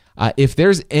you, if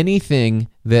there's anything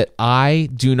that I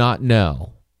do not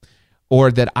know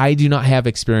or that I do not have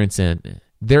experience in,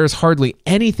 there's hardly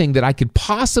anything that I could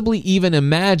possibly even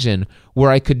imagine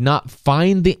where I could not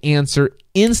find the answer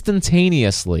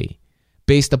instantaneously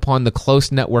based upon the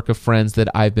close network of friends that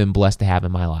I've been blessed to have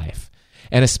in my life.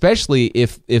 And especially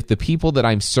if the people that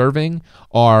I'm serving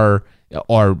are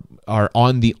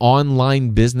on the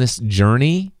online business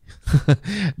journey,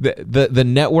 the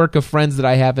network of friends that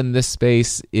I have in this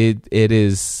space, it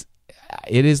is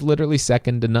literally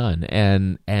second to none,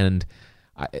 and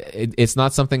it's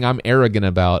not something I'm arrogant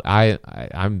about.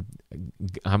 I'm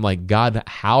like, God,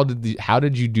 how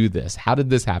did you do this? How did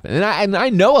this happen? And I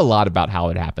know a lot about how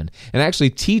it happened, and I actually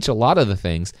teach a lot of the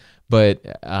things. But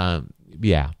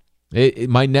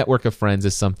my network of friends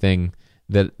is something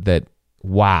that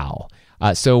wow.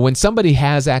 So when somebody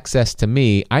has access to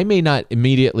me, I may not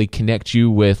immediately connect you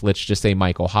with, let's just say,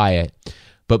 Michael Hyatt.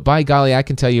 But by golly, I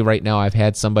can tell you right now, I've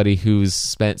had somebody who's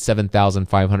spent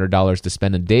 $7,500 to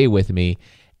spend a day with me,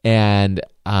 and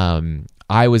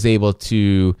I was able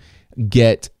to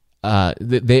get.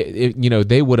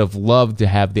 They would have loved to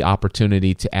have the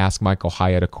opportunity to ask Michael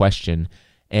Hyatt a question,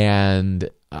 and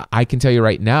I can tell you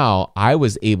right now, I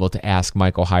was able to ask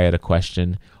Michael Hyatt a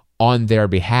question on their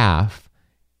behalf,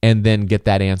 and then get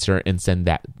that answer and send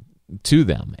that to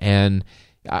them. And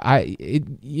I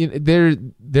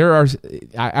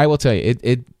will tell you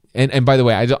it. And by the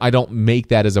way, I don't make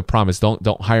that as a promise.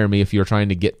 Don't hire me if you're trying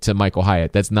to get to Michael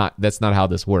Hyatt. That's not how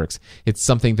this works. It's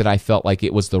something that I felt like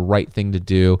it was the right thing to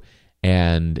do.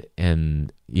 And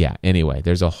yeah, anyway,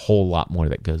 there's a whole lot more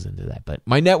that goes into that. But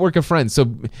my network of friends.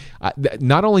 So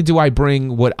not only do I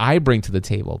bring what I bring to the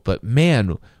table, but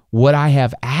man, what I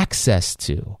have access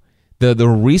to, the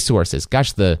resources.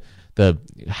 Gosh, the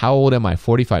how old am I?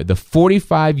 45. The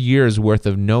 45 years worth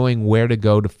of knowing where to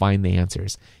go to find the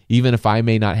answers, even if I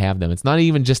may not have them. It's not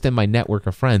even just in my network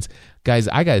of friends. Guys,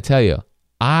 I got to tell you,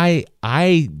 I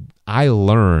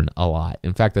learn a lot.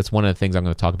 In fact, that's one of the things I'm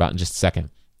going to talk about in just a second.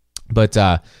 But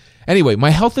anyway, my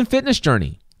health and fitness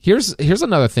journey. Here's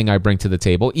another thing I bring to the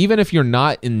table, even if you're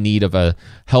not in need of a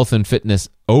health and fitness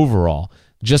overall.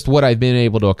 Just what I've been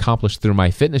able to accomplish through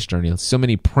my fitness journey. So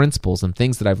many principles and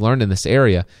things that I've learned in this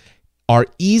area are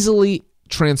easily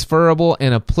transferable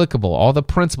and applicable. All the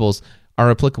principles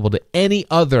are applicable to any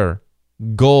other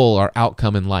goal or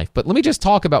outcome in life. But let me just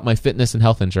talk about my fitness and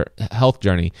health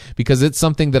journey, because it's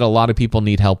something that a lot of people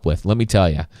need help with. Let me tell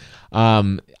you.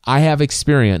 I have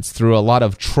experienced through a lot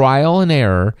of trial and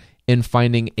error in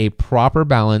finding a proper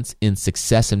balance in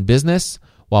success in business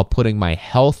while putting my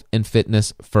health and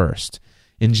fitness first.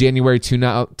 In January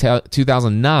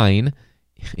 2009,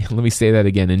 let me say that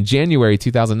again. In January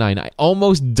 2009, I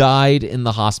almost died in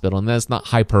the hospital, and that's not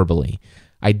hyperbole.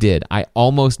 I did. I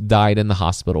almost died in the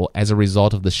hospital as a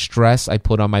result of the stress I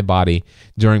put on my body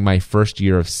during my first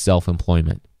year of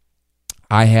self-employment.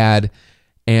 I had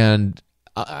an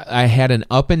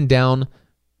up and down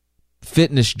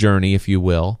fitness journey, if you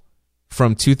will,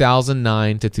 from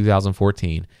 2009 to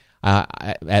 2014.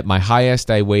 At my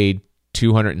highest, I weighed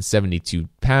 272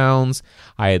 pounds.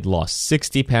 I had lost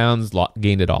 60 pounds,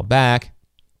 gained it all back.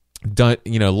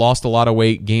 Lost a lot of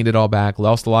weight, gained it all back,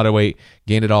 lost a lot of weight,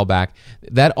 gained it all back.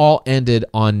 That all ended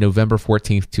on November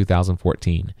 14th,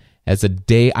 2014, as a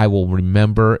day I will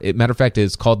remember. Matter of fact,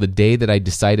 it's called the day that I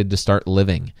decided to start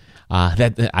living.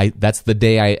 That's the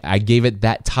day I gave it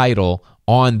that title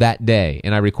on that day,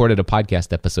 and I recorded a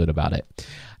podcast episode about it.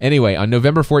 Anyway, on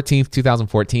November 14th,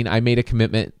 2014, I made a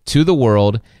commitment to the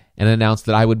world and announced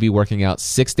that I would be working out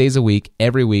 6 days a week,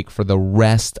 every week, for the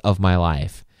rest of my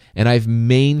life. And I've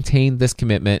maintained this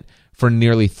commitment for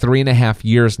nearly 3.5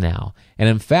 years now. And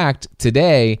in fact,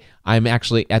 today, I'm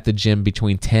actually at the gym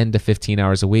between 10 to 15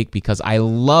 hours a week because I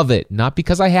love it. Not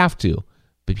because I have to,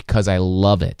 but because I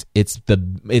love it. It's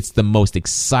the most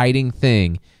exciting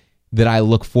thing that I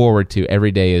look forward to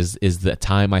every day is the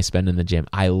time I spend in the gym.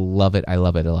 I love it. I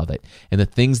love it. I love it. And the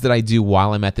things that I do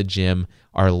while I'm at the gym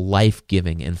are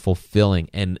life-giving and fulfilling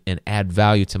and add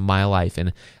value to my life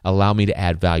and allow me to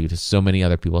add value to so many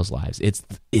other people's lives.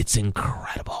 It's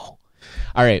incredible.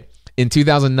 All right. In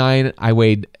 2009, I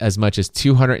weighed as much as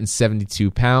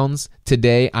 272 pounds.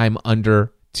 Today, I'm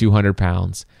under 200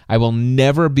 pounds. I will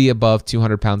never be above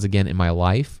 200 pounds again in my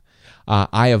life.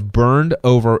 I have burned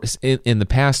over, in the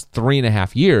past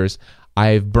 3.5 years,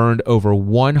 I've burned over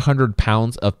 100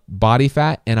 pounds of body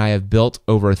fat, and I have built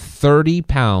over 30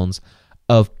 pounds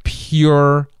of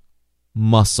pure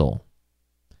muscle.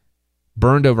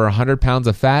 Burned over 100 pounds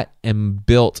of fat and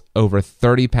built over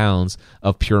 30 pounds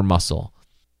of pure muscle.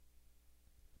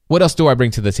 What else do I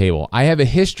bring to the table? I have a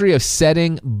history of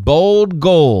setting bold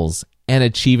goals and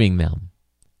achieving them.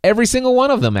 Every single one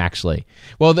of them, actually.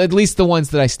 Well, at least the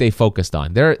ones that I stay focused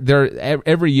on.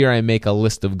 Every year I make a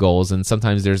list of goals, and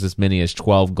sometimes there's as many as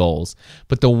 12 goals.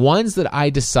 But the ones that I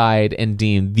decide and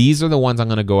deem, these are the ones I'm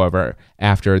going to go over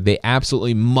after, they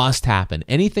absolutely must happen.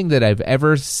 Anything that I've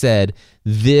ever said,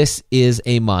 this is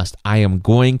a must. I am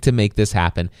going to make this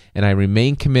happen, and I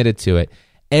remain committed to it.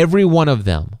 Every one of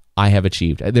them I have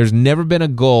achieved. There's never been a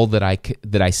goal that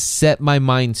I set my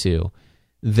mind to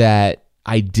that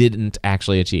I didn't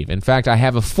actually achieve. In fact, I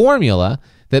have a formula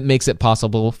that makes it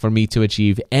possible for me to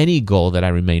achieve any goal that I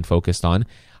remain focused on.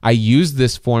 I used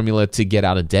this formula to get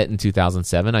out of debt in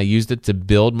 2007. I used it to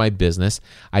build my business.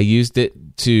 I used it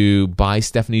to buy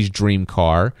Stephanie's dream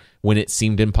car when it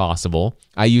seemed impossible.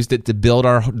 I used it to build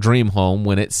our dream home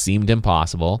when it seemed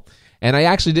impossible. And I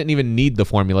actually didn't even need the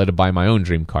formula to buy my own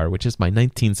dream car, which is my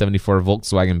 1974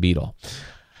 Volkswagen Beetle.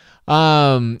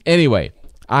 Anyway,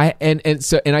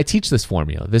 I teach this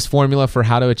formula for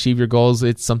how to achieve your goals.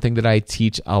 It's something that I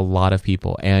teach a lot of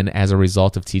people, and as a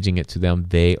result of teaching it to them,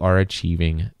 they are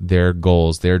achieving their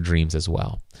goals, their dreams as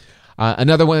well.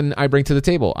 Another one I bring to the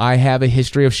table, I have a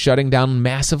history of shutting down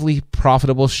massively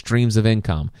profitable streams of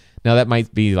income. Now that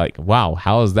might be like, wow,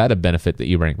 how is that a benefit that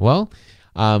you bring? Well,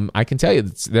 I can tell you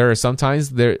there are sometimes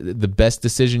the best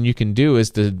decision you can do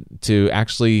is to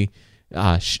actually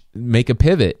make a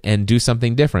pivot and do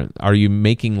something different. Are you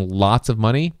making lots of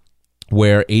money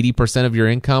where 80% of your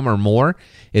income or more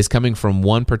is coming from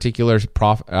one particular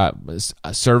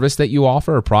service that you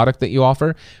offer or product that you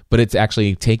offer, but it's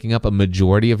actually taking up a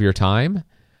majority of your time?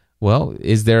 Well,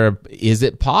 is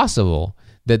it possible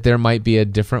that there might be a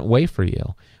different way for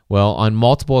you? Well, on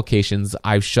multiple occasions,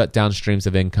 I've shut down streams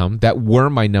of income that were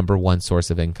my number one source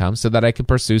of income so that I could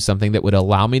pursue something that would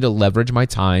allow me to leverage my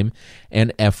time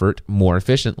and effort more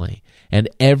efficiently. And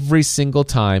every single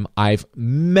time, I've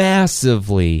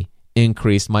massively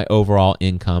increased my overall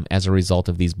income as a result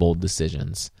of these bold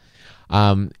decisions.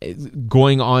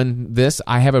 Going on this,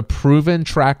 I have a proven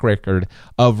track record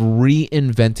of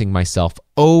reinventing myself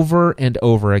over and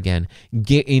over again,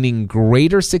 gaining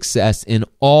greater success in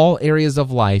all areas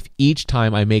of life each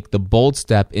time I make the bold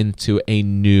step into a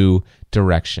new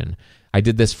direction. I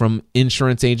did this from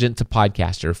insurance agent to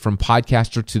podcaster, from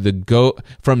podcaster to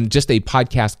from just a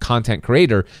podcast content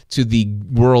creator to the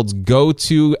world's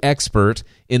go-to expert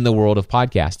in the world of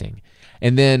podcasting.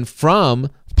 And then from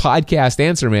Podcast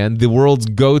Answer Man, the world's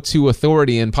go-to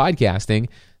authority in podcasting,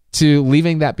 to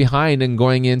leaving that behind and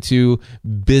going into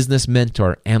business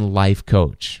mentor and life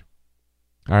coach.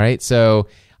 All right. So,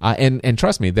 and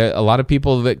trust me, there are a lot of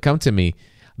people that come to me.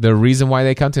 The reason why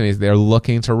they come to me is they're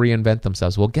looking to reinvent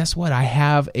themselves. Well, guess what? I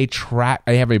have a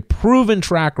proven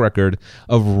track record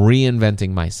of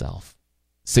reinventing myself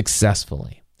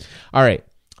successfully. All right.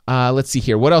 Let's see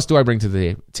here. What else do I bring to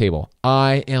the table?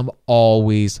 I am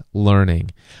always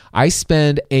learning. I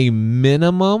spend a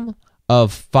minimum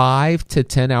of 5 to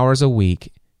 10 hours a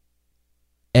week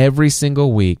every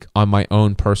single week on my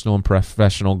own personal and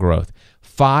professional growth.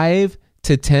 5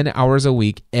 to 10 hours a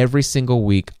week every single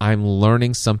week, I'm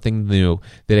learning something new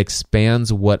that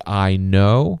expands what I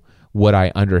know, what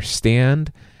I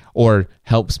understand, or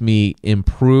helps me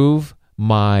improve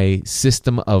my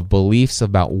system of beliefs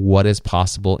about what is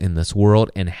possible in this world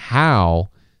and how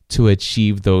to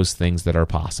achieve those things that are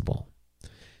possible.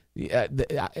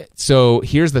 So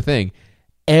here's the thing.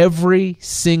 Every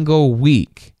single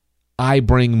week, I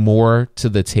bring more to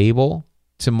the table,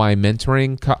 to my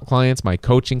mentoring clients, my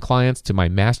coaching clients, to my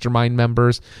mastermind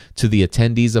members, to the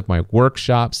attendees of my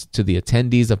workshops, to the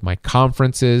attendees of my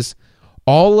conferences.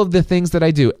 All of the things that I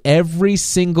do, every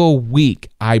single week,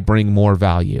 I bring more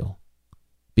value,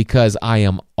 because I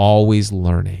am always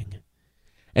learning.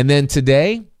 And then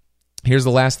today, here's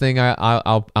the last thing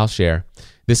I'll share.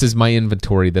 This is my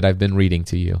inventory that I've been reading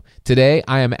to you. Today,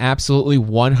 I am absolutely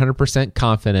 100%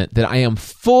 confident that I am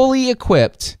fully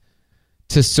equipped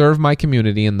to serve my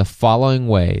community in the following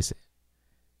ways: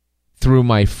 through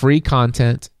my free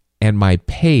content and my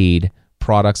paid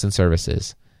products and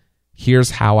services.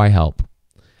 Here's how I help.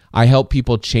 I help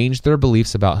people change their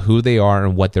beliefs about who they are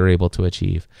and what they're able to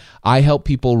achieve. I help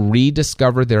people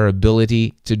rediscover their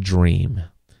ability to dream.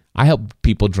 I help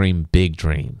people dream big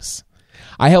dreams.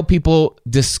 I help people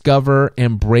discover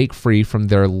and break free from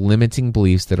their limiting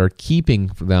beliefs that are keeping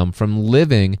them from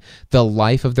living the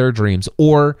life of their dreams,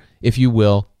 or, if you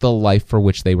will, the life for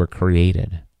which they were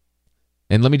created.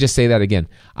 And let me just say that again.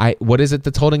 What is it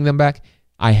that's holding them back?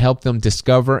 I help them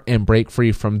discover and break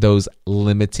free from those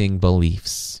limiting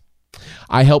beliefs.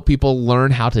 I help people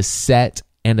learn how to set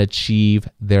and achieve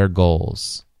their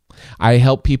goals. I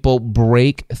help people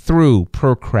break through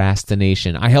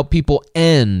procrastination. I help people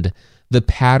end the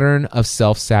pattern of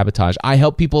self-sabotage. I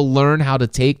help people learn how to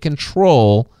take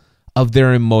control of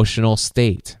their emotional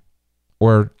state,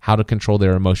 or how to control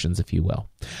their emotions, if you will.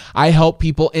 I help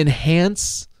people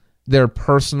enhance their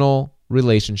personal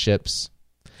relationships.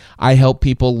 I help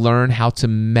people learn how to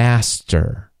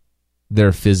master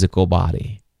their physical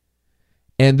body.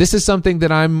 And this is something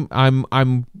that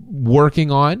I'm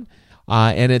working on,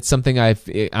 and it's something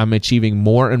I'm achieving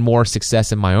more and more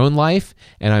success in my own life,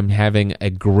 and I'm having a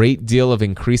great deal of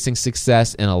increasing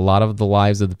success in a lot of the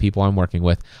lives of the people I'm working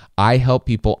with. I help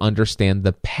people understand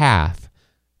the path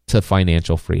to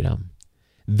financial freedom.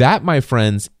 That, my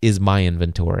friends, is my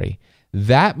inventory.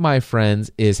 That, my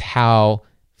friends, is how,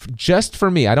 just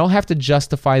for me, I don't have to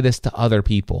justify this to other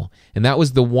people. And that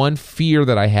was the one fear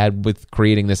that I had with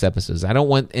creating this episode. I don't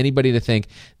want anybody to think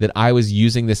that I was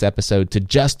using this episode to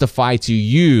justify to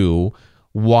you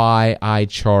why I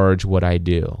charge what I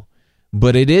do.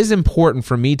 But it is important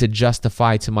for me to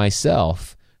justify to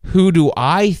myself, who do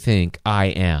I think I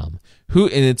am?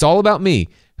 And it's all about me.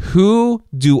 Who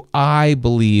do I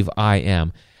believe I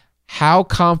am? How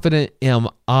confident am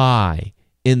I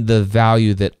in the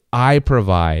value that I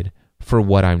provide for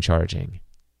what I'm charging?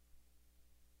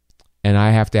 And I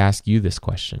have to ask you this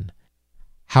question.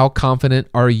 How confident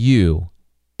are you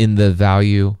in the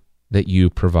value that you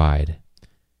provide?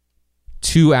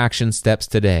 2 action steps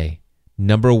today.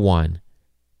 Number 1,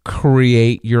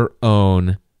 create your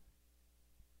own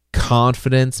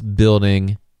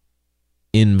confidence-building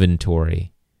inventory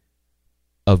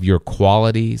of your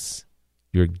qualities,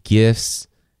 your gifts,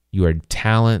 your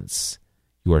talents,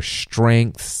 your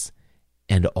strengths,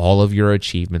 and all of your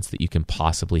achievements that you can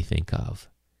possibly think of.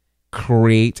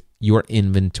 Create your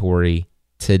inventory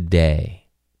today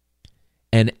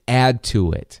and add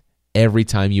to it every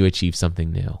time you achieve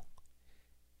something new.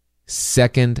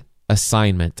 Second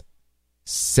assignment,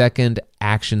 second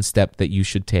action step that you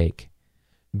should take.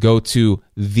 Go to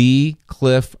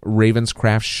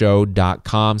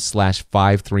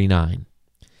thecliffravenscraftshow.com/539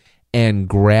 and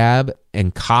grab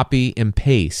and copy and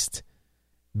paste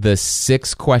the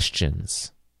 6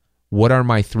 questions. What are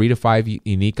my 3 to 5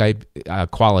 unique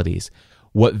qualities?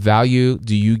 What value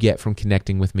do you get from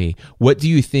connecting with me? What do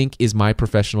you think is my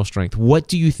professional strength? What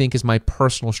do you think is my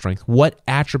personal strength? What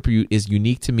attribute is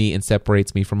unique to me and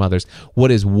separates me from others?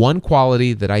 What is one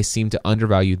quality that I seem to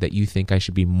undervalue that you think I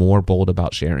should be more bold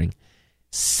about sharing?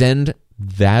 Send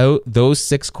those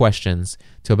 6 questions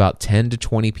to about 10 to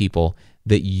 20 people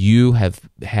that you have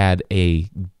had a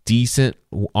decent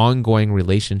ongoing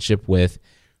relationship with,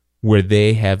 where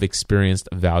they have experienced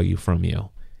value from you.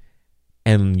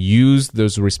 And use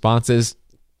those responses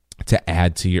to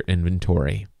add to your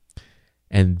inventory.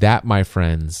 And that, my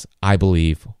friends, I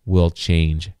believe will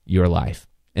change your life.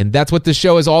 And that's what this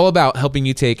show is all about, helping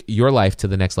you take your life to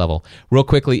the next level. Real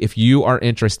quickly, if you are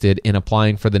interested in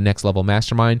applying for the Next Level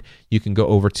Mastermind, you can go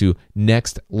over to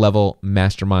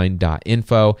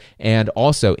nextlevelmastermind.info. And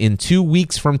also, in 2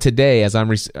 weeks from today,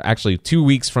 actually 2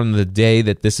 weeks from the day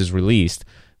that this is released,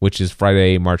 which is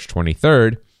Friday, March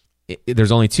 23rd,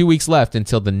 there's only 2 weeks left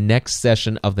until the next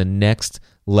session of the Next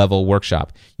Level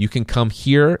Workshop. You can come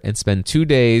here and spend 2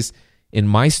 days in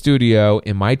my studio,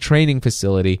 in my training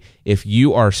facility, if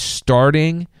you are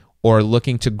starting or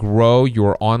looking to grow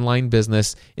your online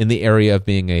business in the area of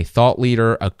being a thought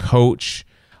leader, a coach,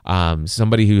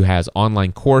 somebody who has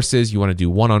online courses, you want to do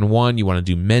one-on-one, you want to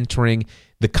do mentoring,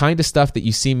 the kind of stuff that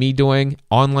you see me doing,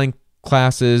 online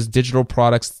classes, digital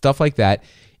products, stuff like that.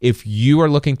 If you are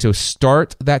looking to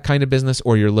start that kind of business,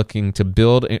 or you're looking to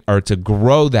build or to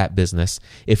grow that business,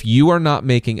 if you are not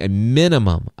making a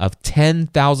minimum of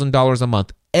 $10,000 a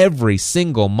month every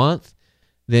single month,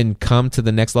 then come to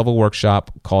the Next Level Workshop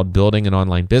called Building an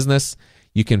Online Business.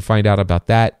 You can find out about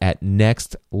that at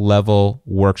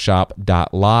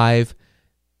nextlevelworkshop.live.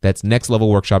 That's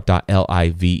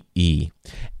nextlevelworkshop.live.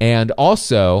 And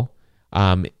also,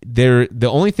 the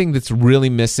only thing that's really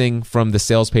missing from the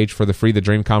sales page for the Free the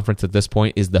Dream conference at this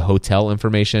point is the hotel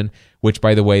information, which,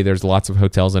 by the way, there's lots of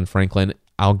hotels in Franklin.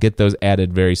 I'll get those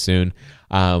added very soon,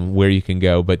 where you can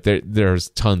go, but there's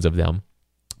tons of them.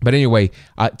 But anyway,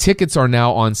 tickets are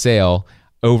now on sale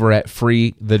over at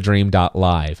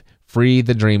freethedream.live,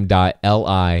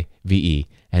 freethedream.live.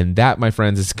 And that, my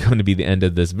friends, is going to be the end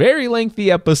of this very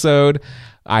lengthy episode.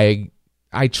 I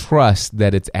trust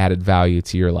that it's added value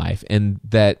to your life, and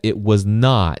that it was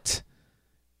not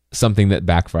something that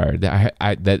backfired.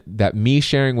 That me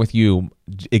sharing with you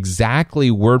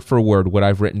exactly word for word what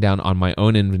I've written down on my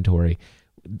own inventory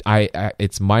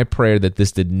it's my prayer that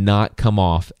this did not come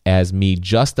off as me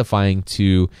justifying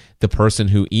to the person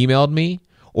who emailed me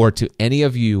or to any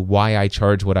of you why I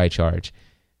charge what I charge.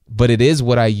 But it is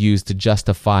what I use to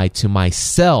justify to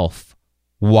myself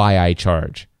why I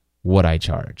charge what I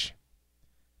charge.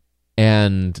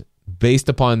 And based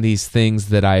upon these things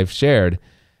that I've shared,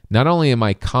 not only am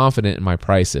I confident in my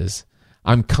prices,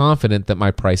 I'm confident that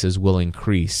my prices will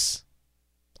increase.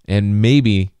 And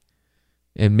maybe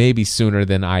sooner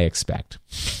than I expect.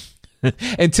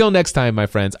 Until next time, my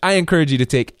friends, I encourage you to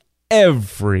take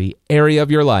every area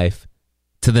of your life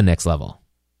to the next level.